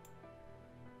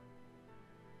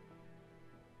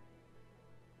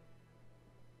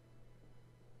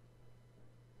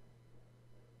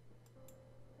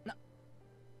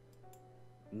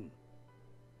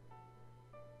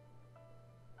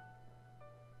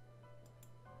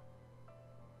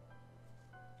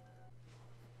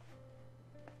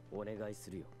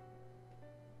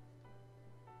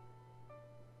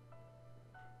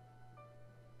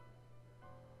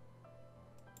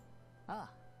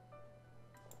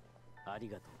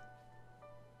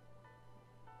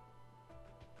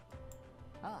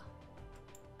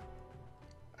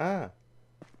 Ah.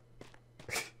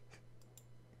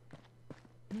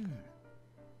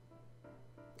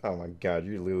 Oh my god,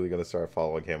 you're literally gonna start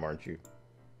following him, aren't you?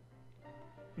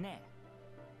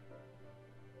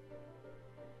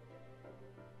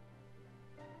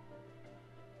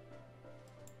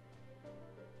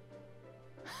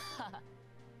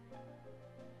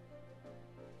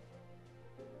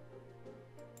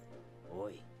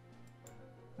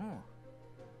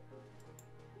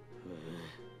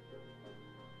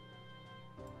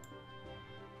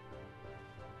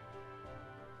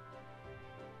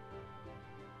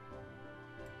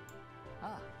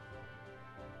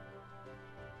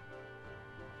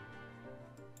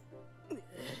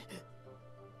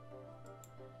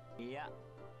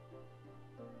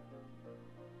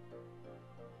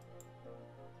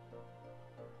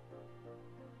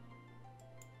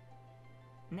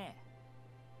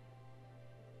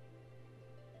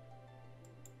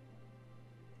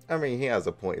 I mean, he has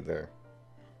a point there.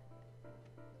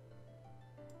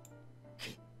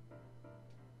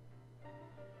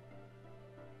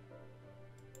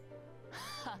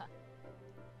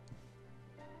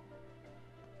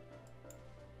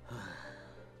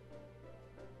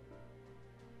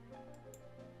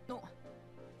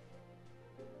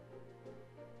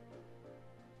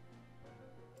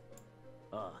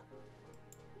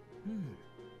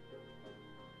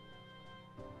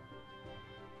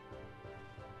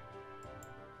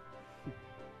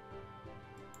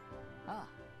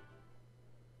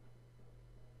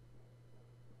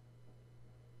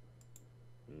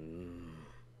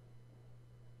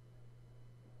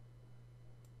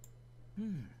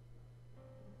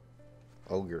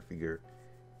 Ogre fever.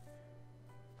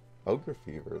 Ogre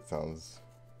fever. It sounds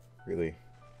really,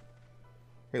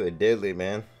 really deadly,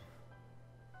 man.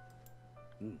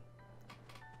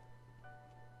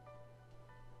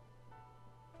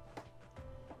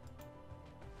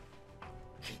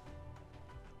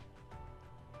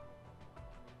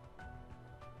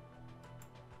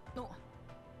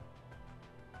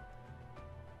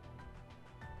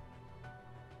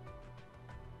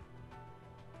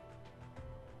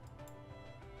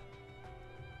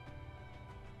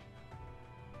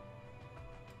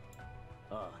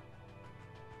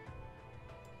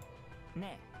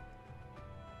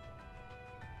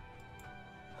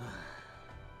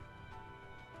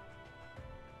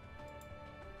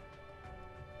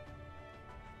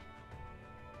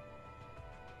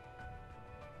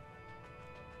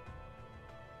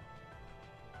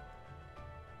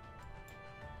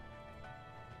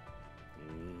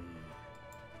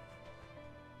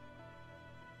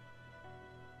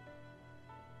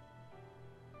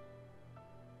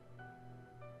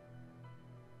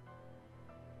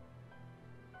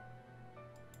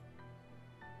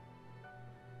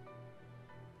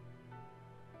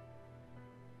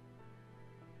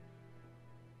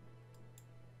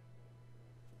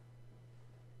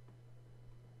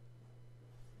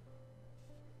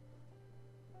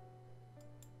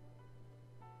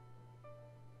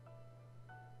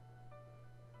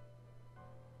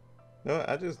 No,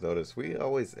 I just noticed we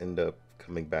always end up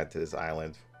coming back to this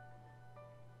island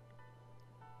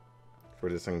for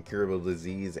this incurable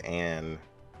disease and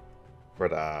for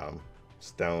the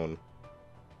stone.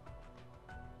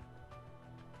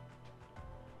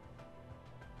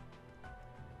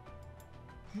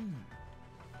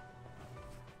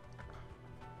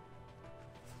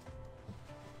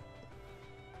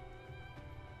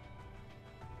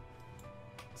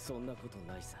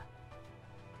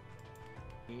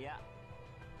 Yeah.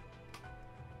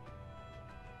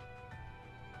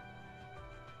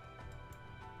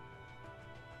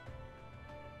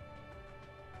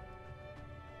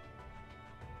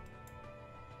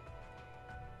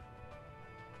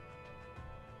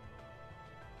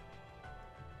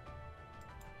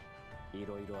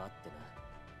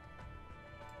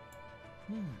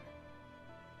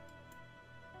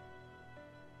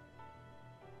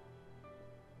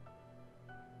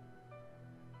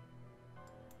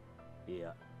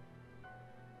 Yeah.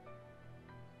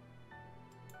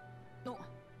 No.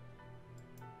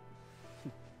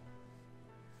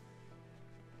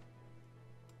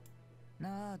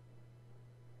 Nah.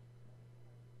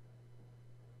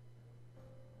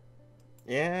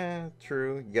 Yeah,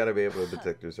 true. You gotta be able to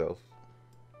protect yourself.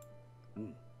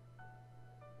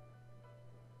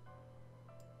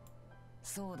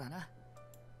 So da na.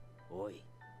 Oi.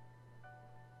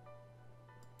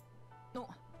 No.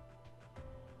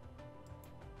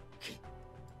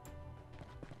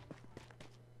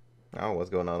 Oh, what's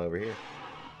going on over here?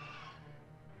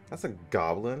 That's a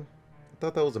goblin? I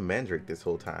thought that was a mandrake this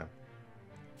whole time.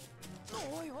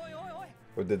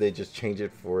 Or did they just change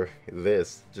it for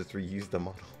this? Just reuse the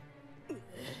model?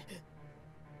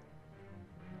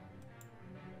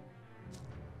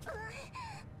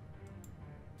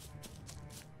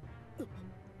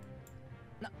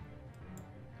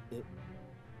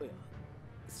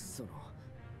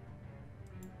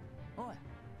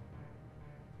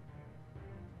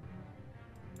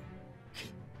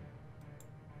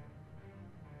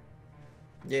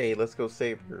 Yay, let's go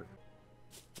save her.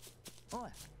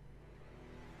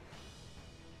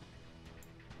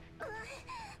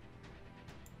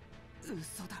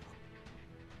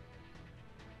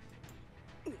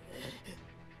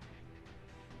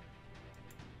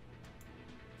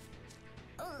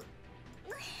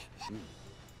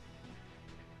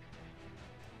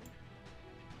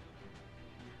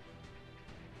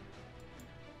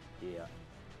 Yeah.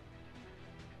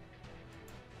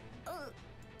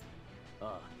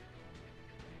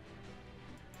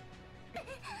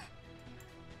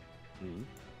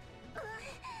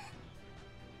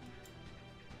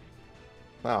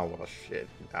 Oh, well, shit.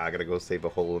 I gotta go save a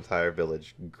whole entire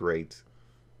village. Great.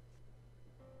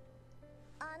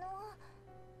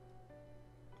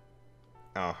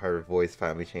 Oh, her voice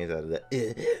finally changed out of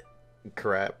that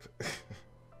crap.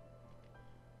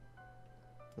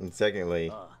 And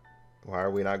secondly, why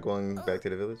are we not going back to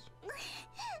the village?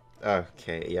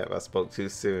 Okay, yep, I spoke too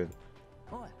soon.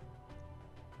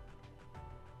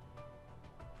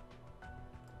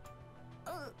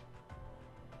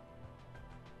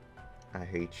 I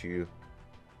hate you.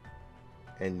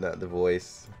 And not the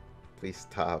voice. Please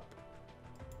stop.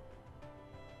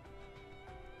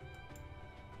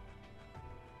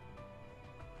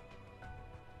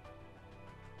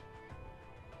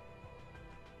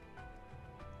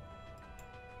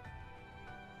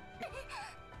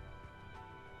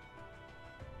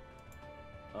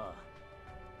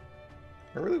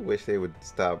 I really wish they would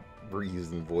stop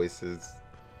reusing voices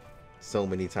so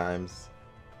many times.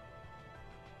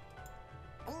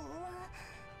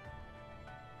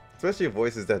 Especially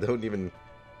voices that don't even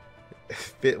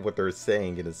fit what they're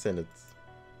saying in a sentence.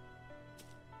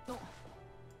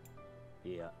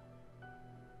 Yeah.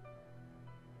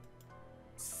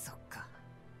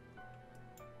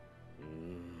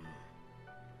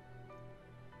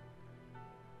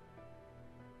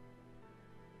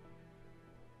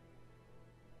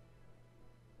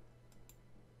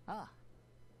 Ah.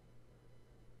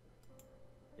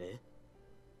 Eh?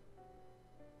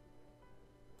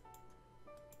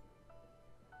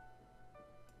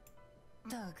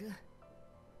 Doug.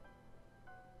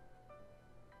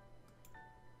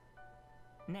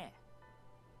 Ne.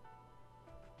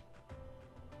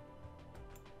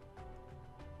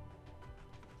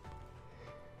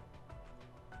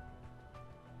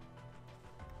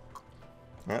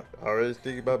 Yep, already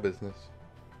thinking about business.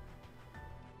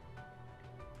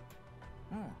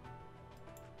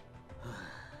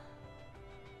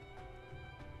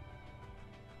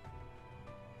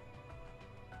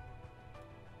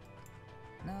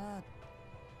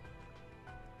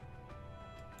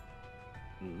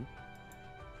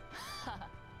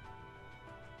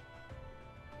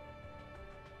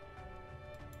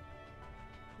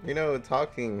 You know,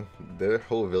 talking, their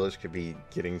whole village could be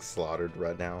getting slaughtered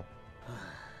right now.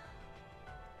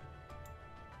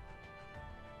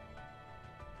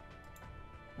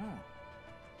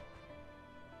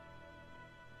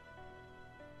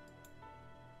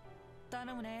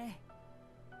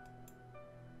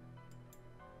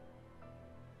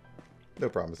 No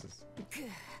promises.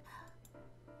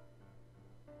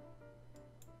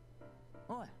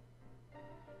 Oi.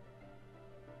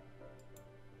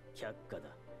 却下だ。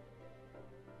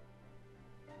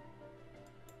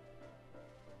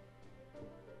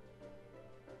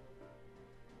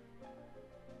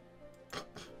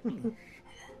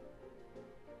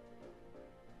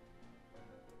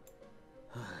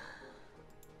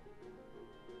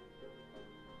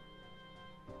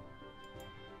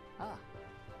ああ。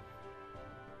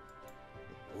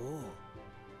おお。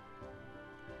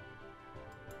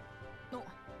の。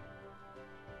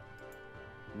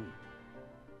うん。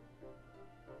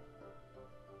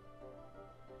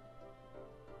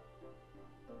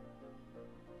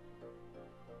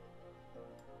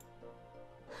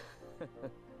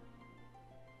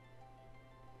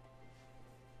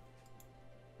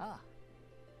ああ。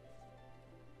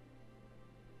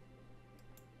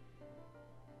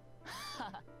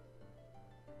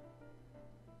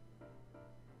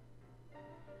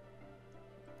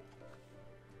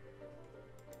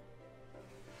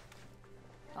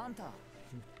あんた。あ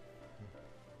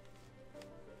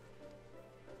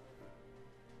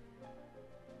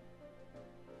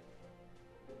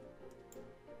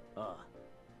あ。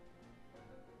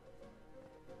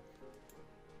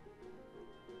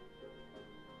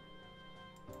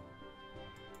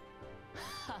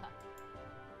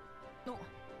の。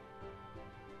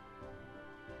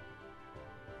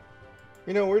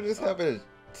 You know, we're just having a...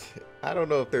 I don't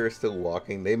know if they're still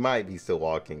walking. They might be still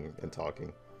walking and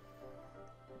talking.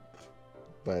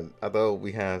 But I thought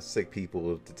we have sick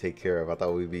people to take care of. I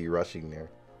thought we'd be rushing there.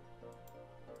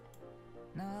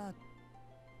 Nah.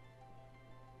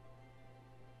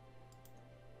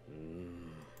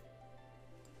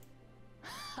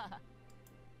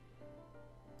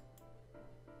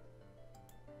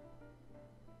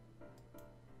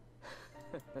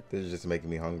 This is just making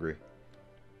me hungry.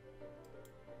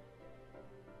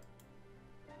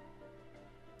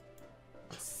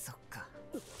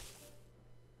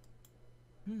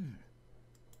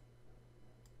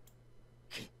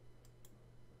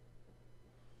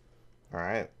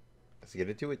 Alright, let's get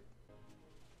into it.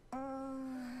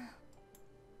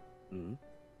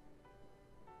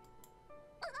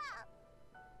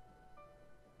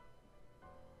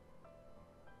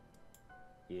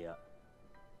 Yeah.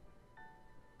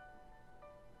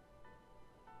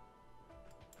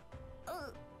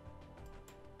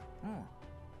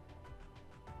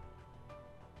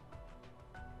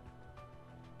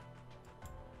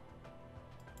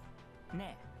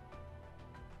 Ne.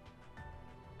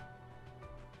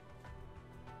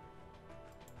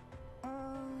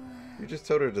 You just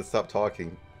told her to stop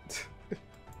talking.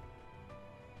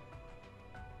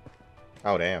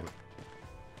 Oh, damn.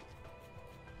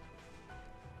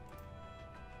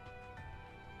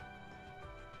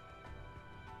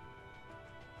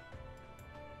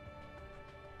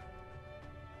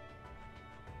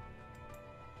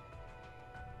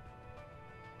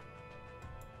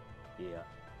 Yeah.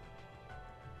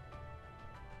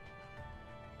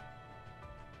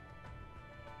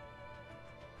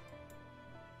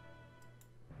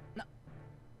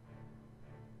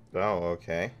 Oh,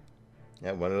 okay.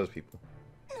 Yeah, one of those people.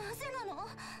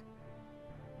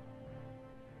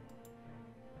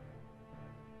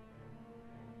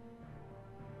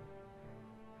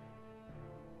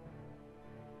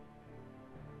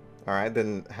 Alright,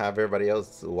 then have everybody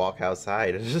else walk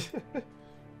outside.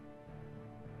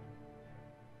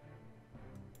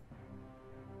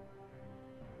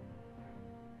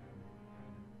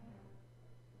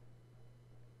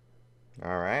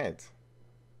 Alright.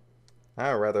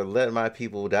 I'd rather let my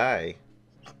people die.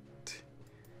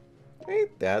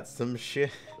 Ain't that some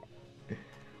shit?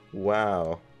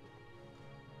 Wow.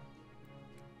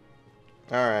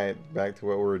 Alright, back to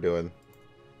what we were doing.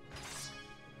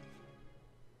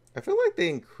 I feel like they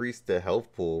increased the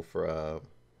health pool for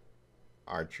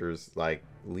Archer's like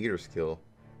leader skill.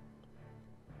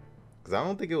 Because I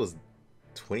don't think it was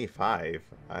 25.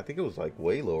 I think it was like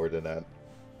way lower than that.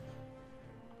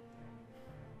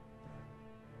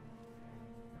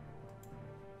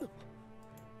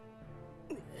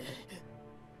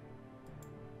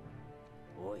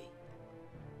 Oi.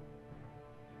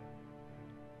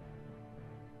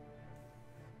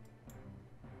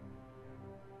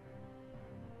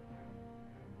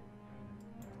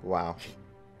 Wow.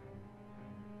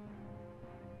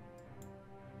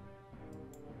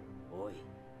 Oi.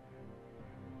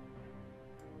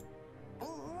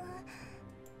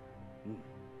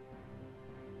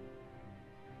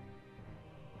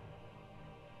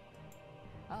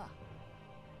 Ah.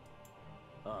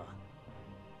 Ah.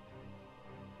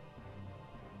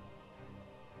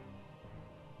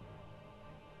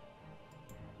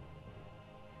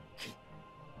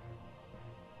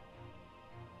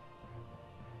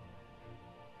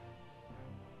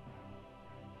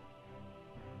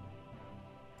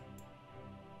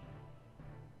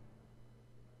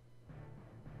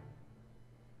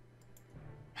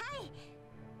 Hi.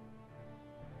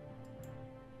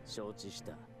 承知し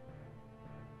た。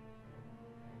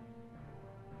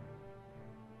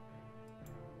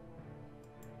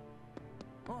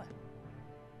おい。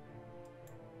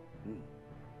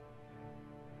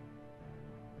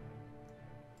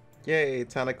Yay,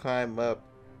 time to climb up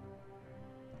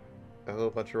a whole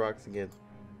bunch of rocks again.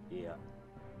 Yeah.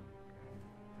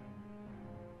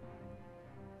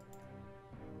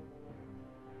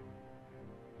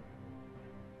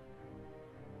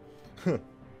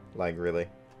 Like, really?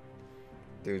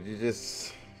 Dude, you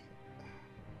just...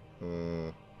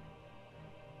 I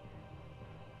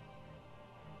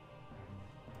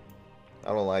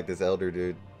don't like this elder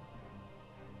dude.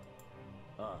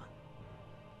 Ah.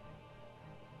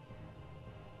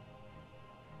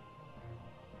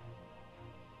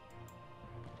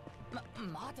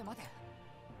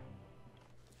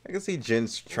 I can see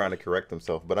Jin's trying to correct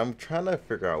himself, but I'm trying to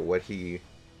figure out what him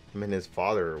and his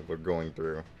father were going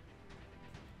through.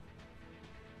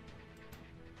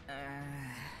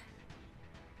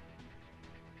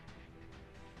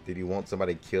 Did he want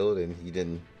somebody killed and he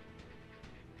didn't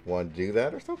want to do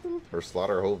that or something? Or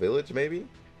slaughter a whole village, maybe?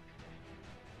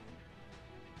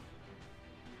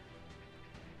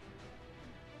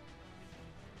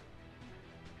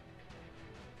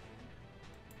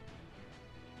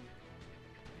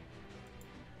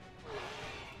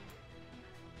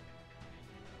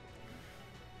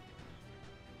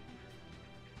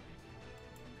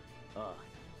 Ah.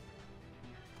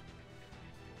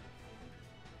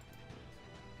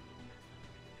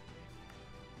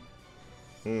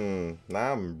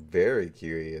 Now I'm very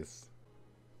curious.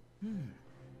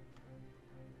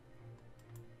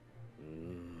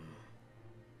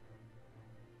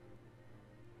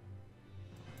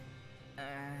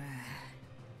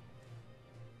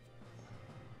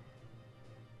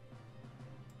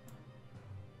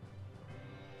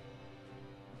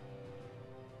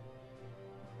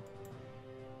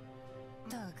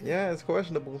 Yeah, it's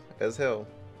questionable as hell.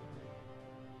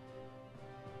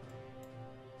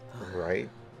 Right?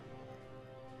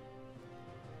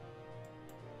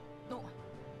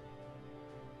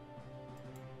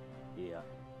 Yeah.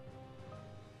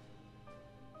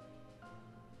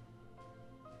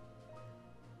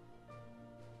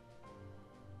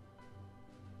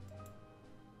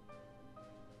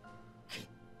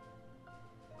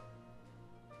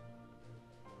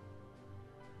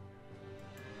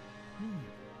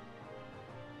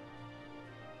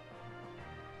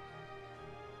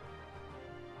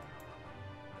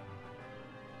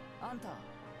 Anta.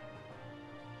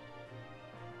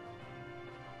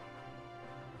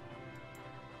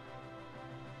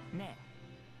 Ne.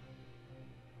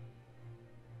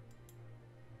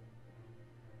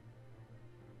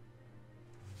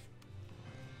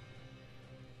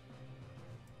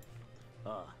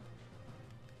 Ah.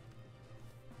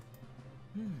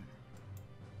 あ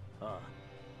あ。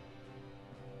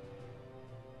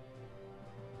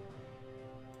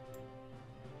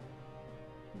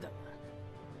だが。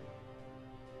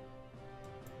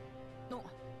お。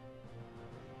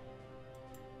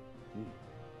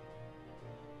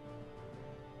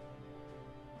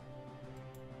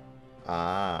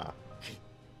Ah.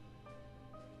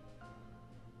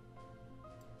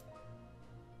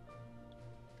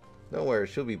 Don't worry,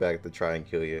 she'll be back to try and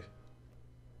kill you.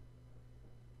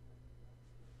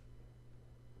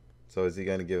 So is he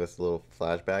going to give us a little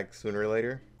flashback sooner or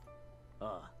later?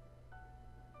 Ah.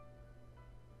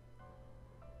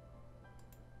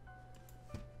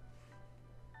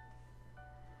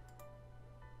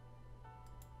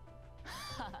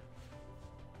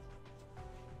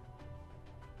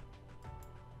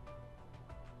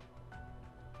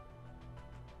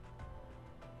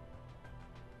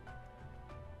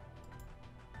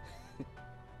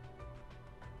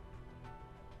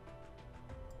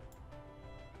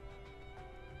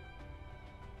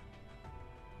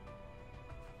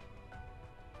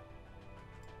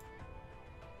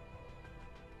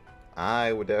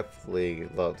 I would definitely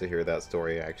love to hear that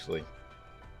story, actually.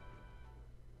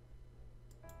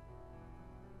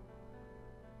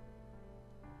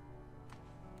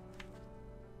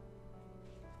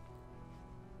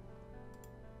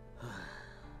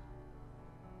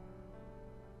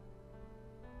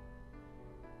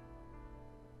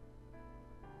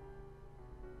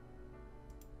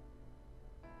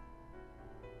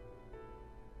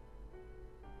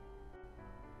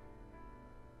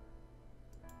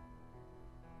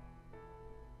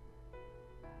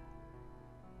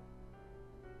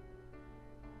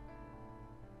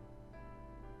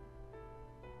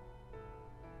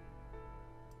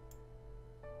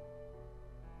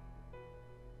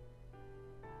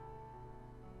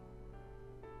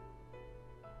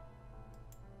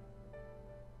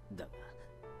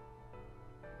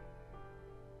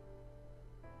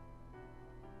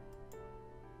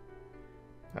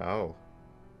 Oh.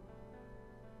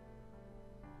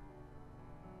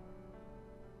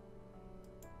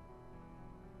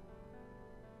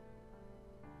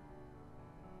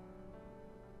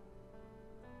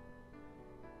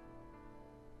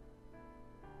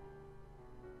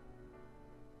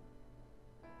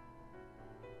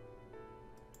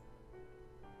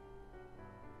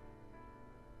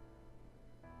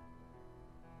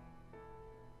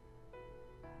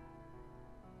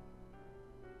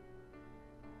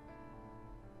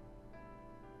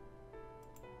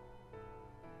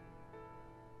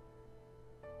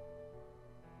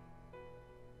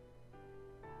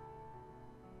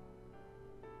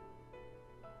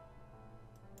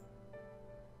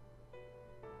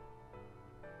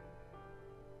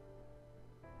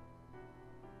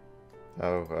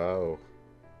 Oh, oh.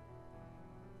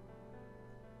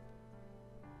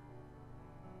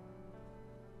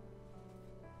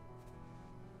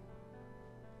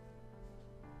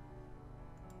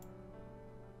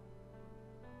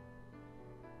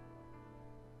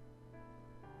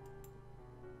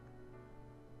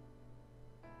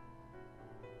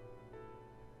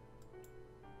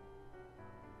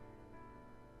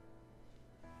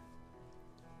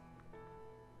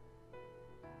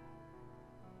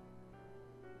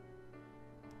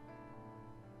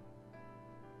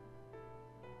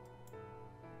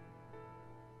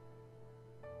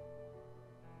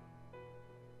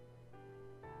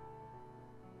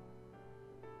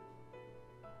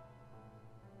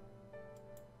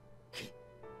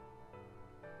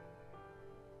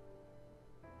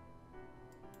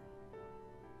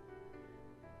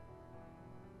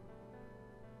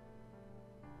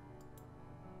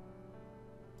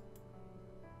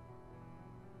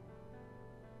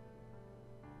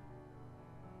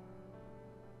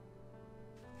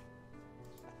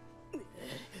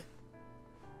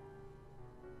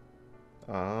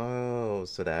 Oh,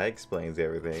 so that explains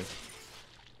everything.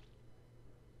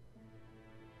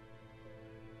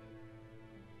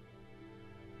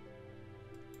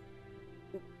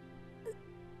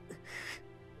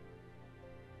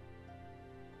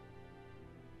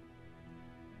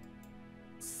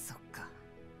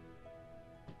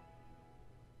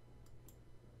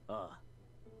 Ah.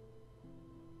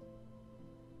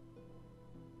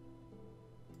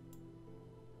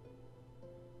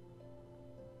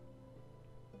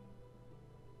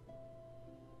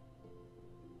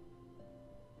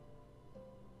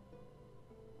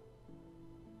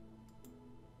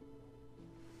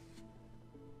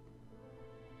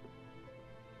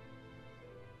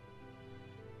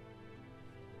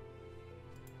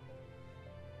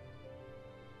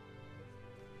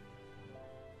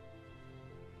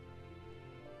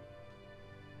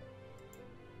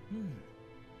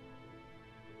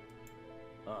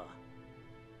 ああ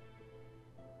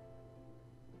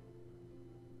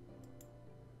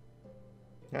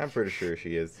I'm pretty sure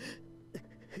she is.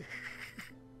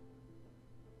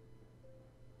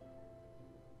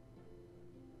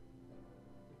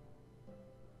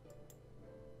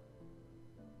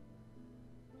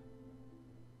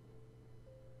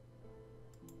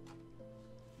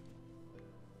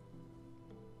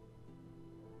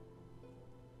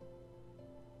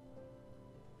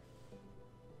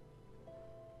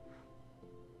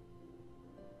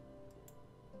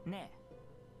ね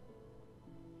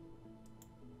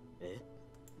え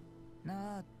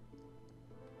な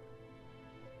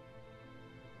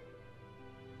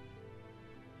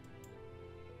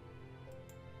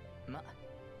ま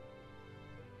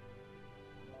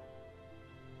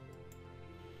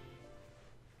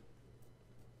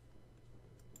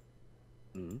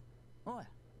うんおい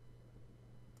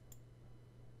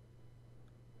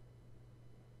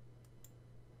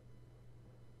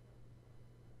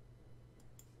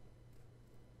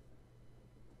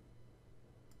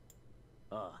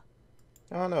ああ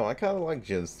I don't know. I kind of like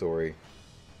Jin's story.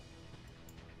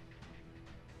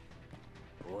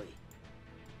 おい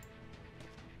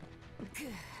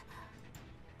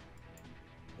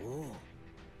おおっ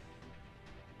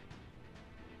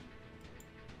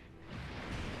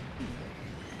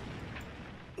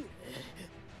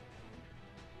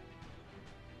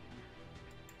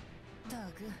た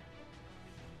く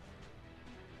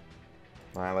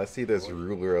Alright, let's see this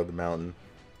ruler of the mountain.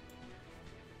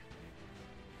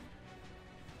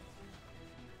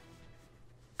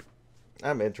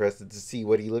 I'm interested to see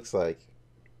what he looks like.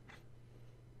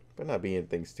 But not being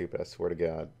anything stupid, I swear to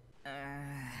God.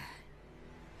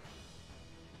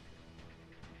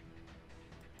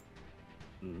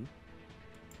 うん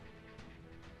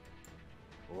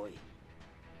おい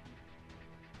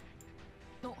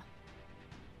お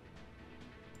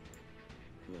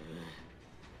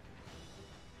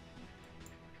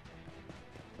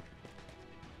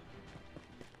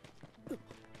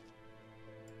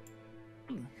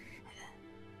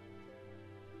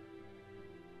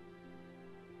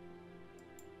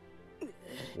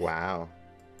Wow.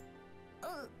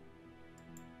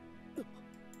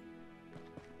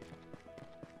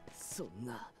 そん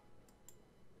な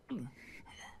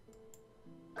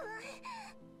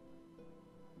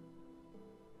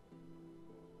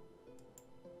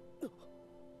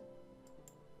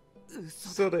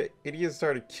So the idiots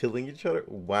started killing each other?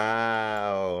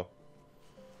 Wow.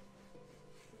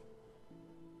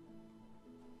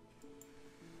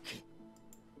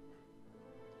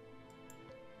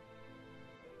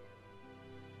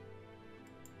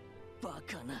 バ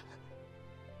カな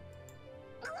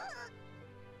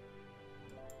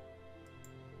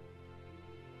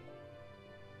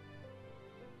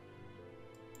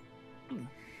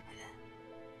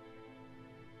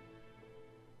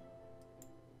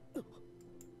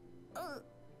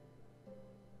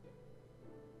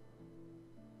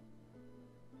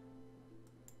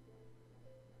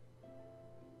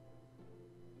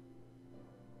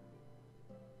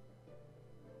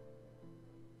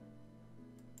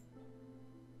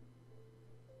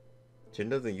Jin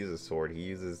doesn't use a sword, he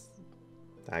uses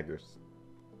daggers.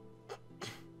 It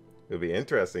would be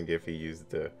interesting if he used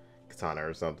the katana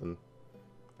or something.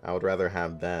 I would rather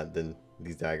have that than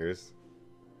these daggers.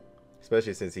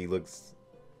 Especially since he looks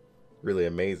really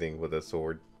amazing with a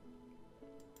sword.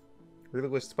 Really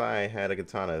wish Spy had a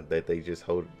katana that they just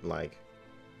hold like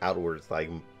outwards like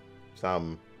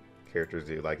some characters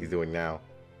do, like he's doing now.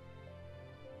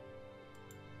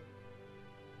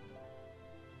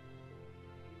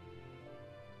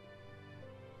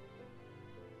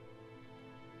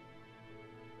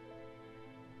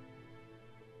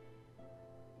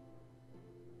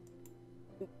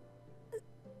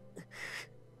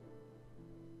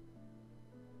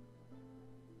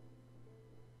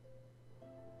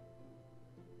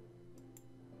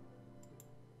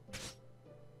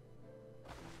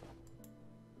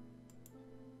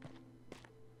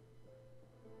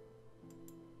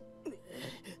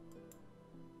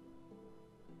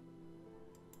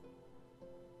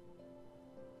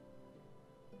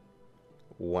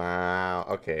 Wow.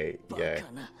 Okay. Yeah. バ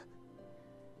カな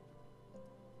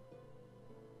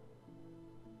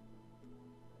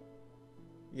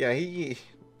Yeah. He.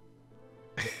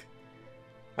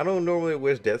 I don't normally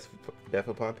wish death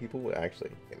upon people.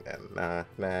 Actually, nah.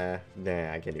 I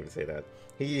can't even say that.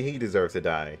 He deserves to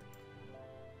die.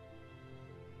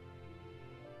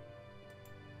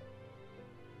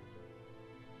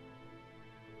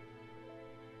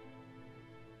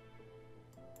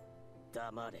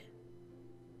 黙れ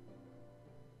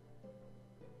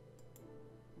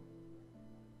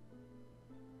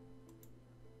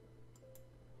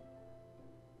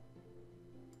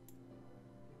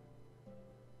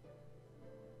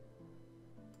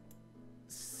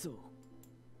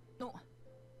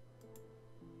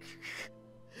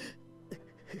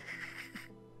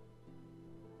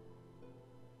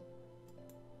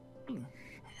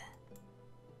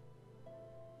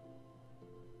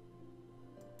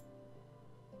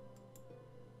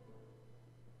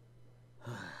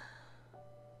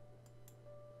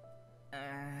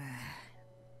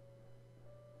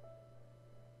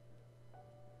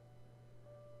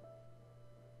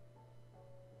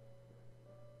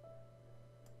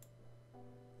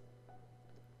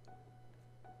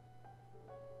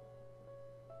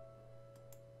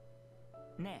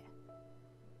ね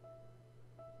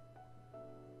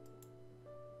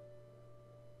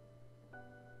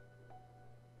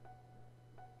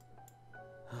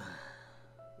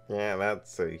え。 Yeah,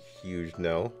 that's a huge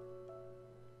no.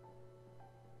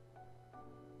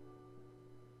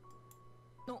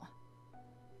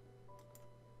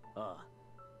 ああ。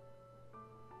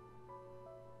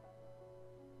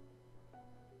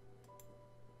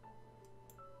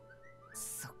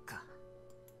そっか。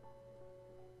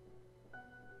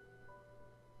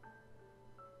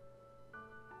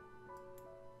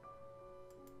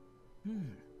う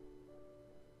ん。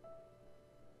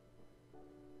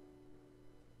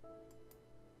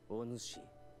お主。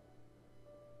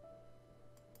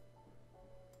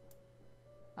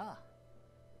ああ。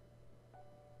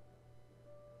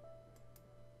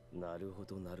 なるほ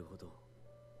どなるほど。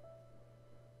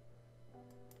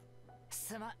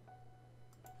すま。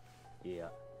い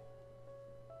や。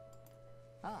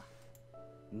ああ。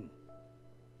うん。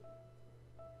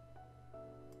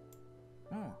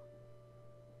う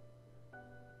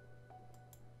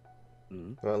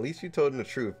ん。 Well, at least you told him the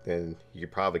truth, then you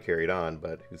probably carried on,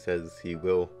 but who says he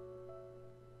will?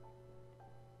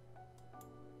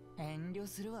 遠慮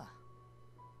するわ。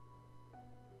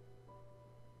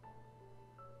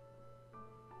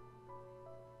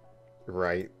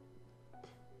 Right.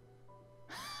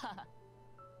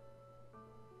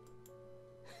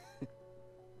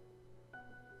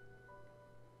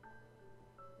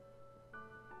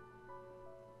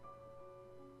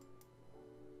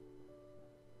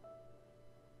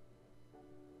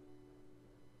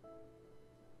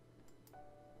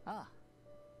 あ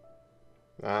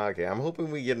あ。 Okay, I'm hoping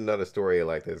we get another story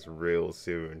like this real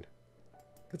soon.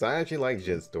 Because I actually like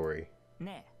Jin's story.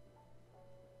 ね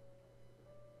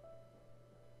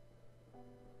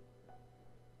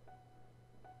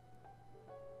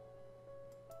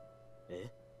え。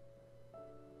え？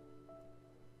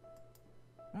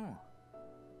うん。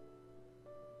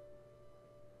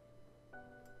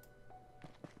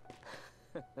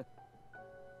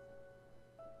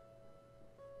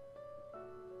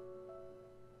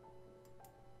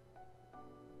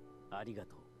 ありが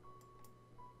とう。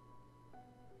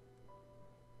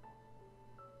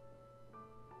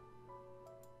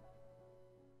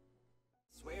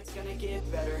 Swear it's gonna get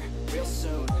better real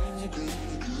soon.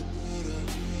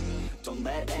 Don't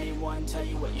let anyone tell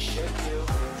you what you should do.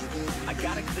 I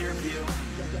got a clear view.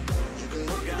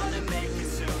 We're gonna make it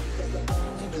soon.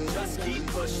 Just keep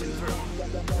pushing through.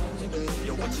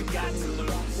 You're what you got to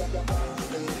lose.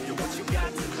 You're what you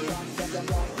got to lose.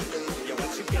 You're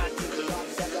what you got to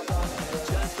lose.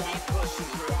 Just keep pushing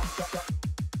through.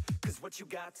 'Cause what you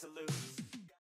got to lose.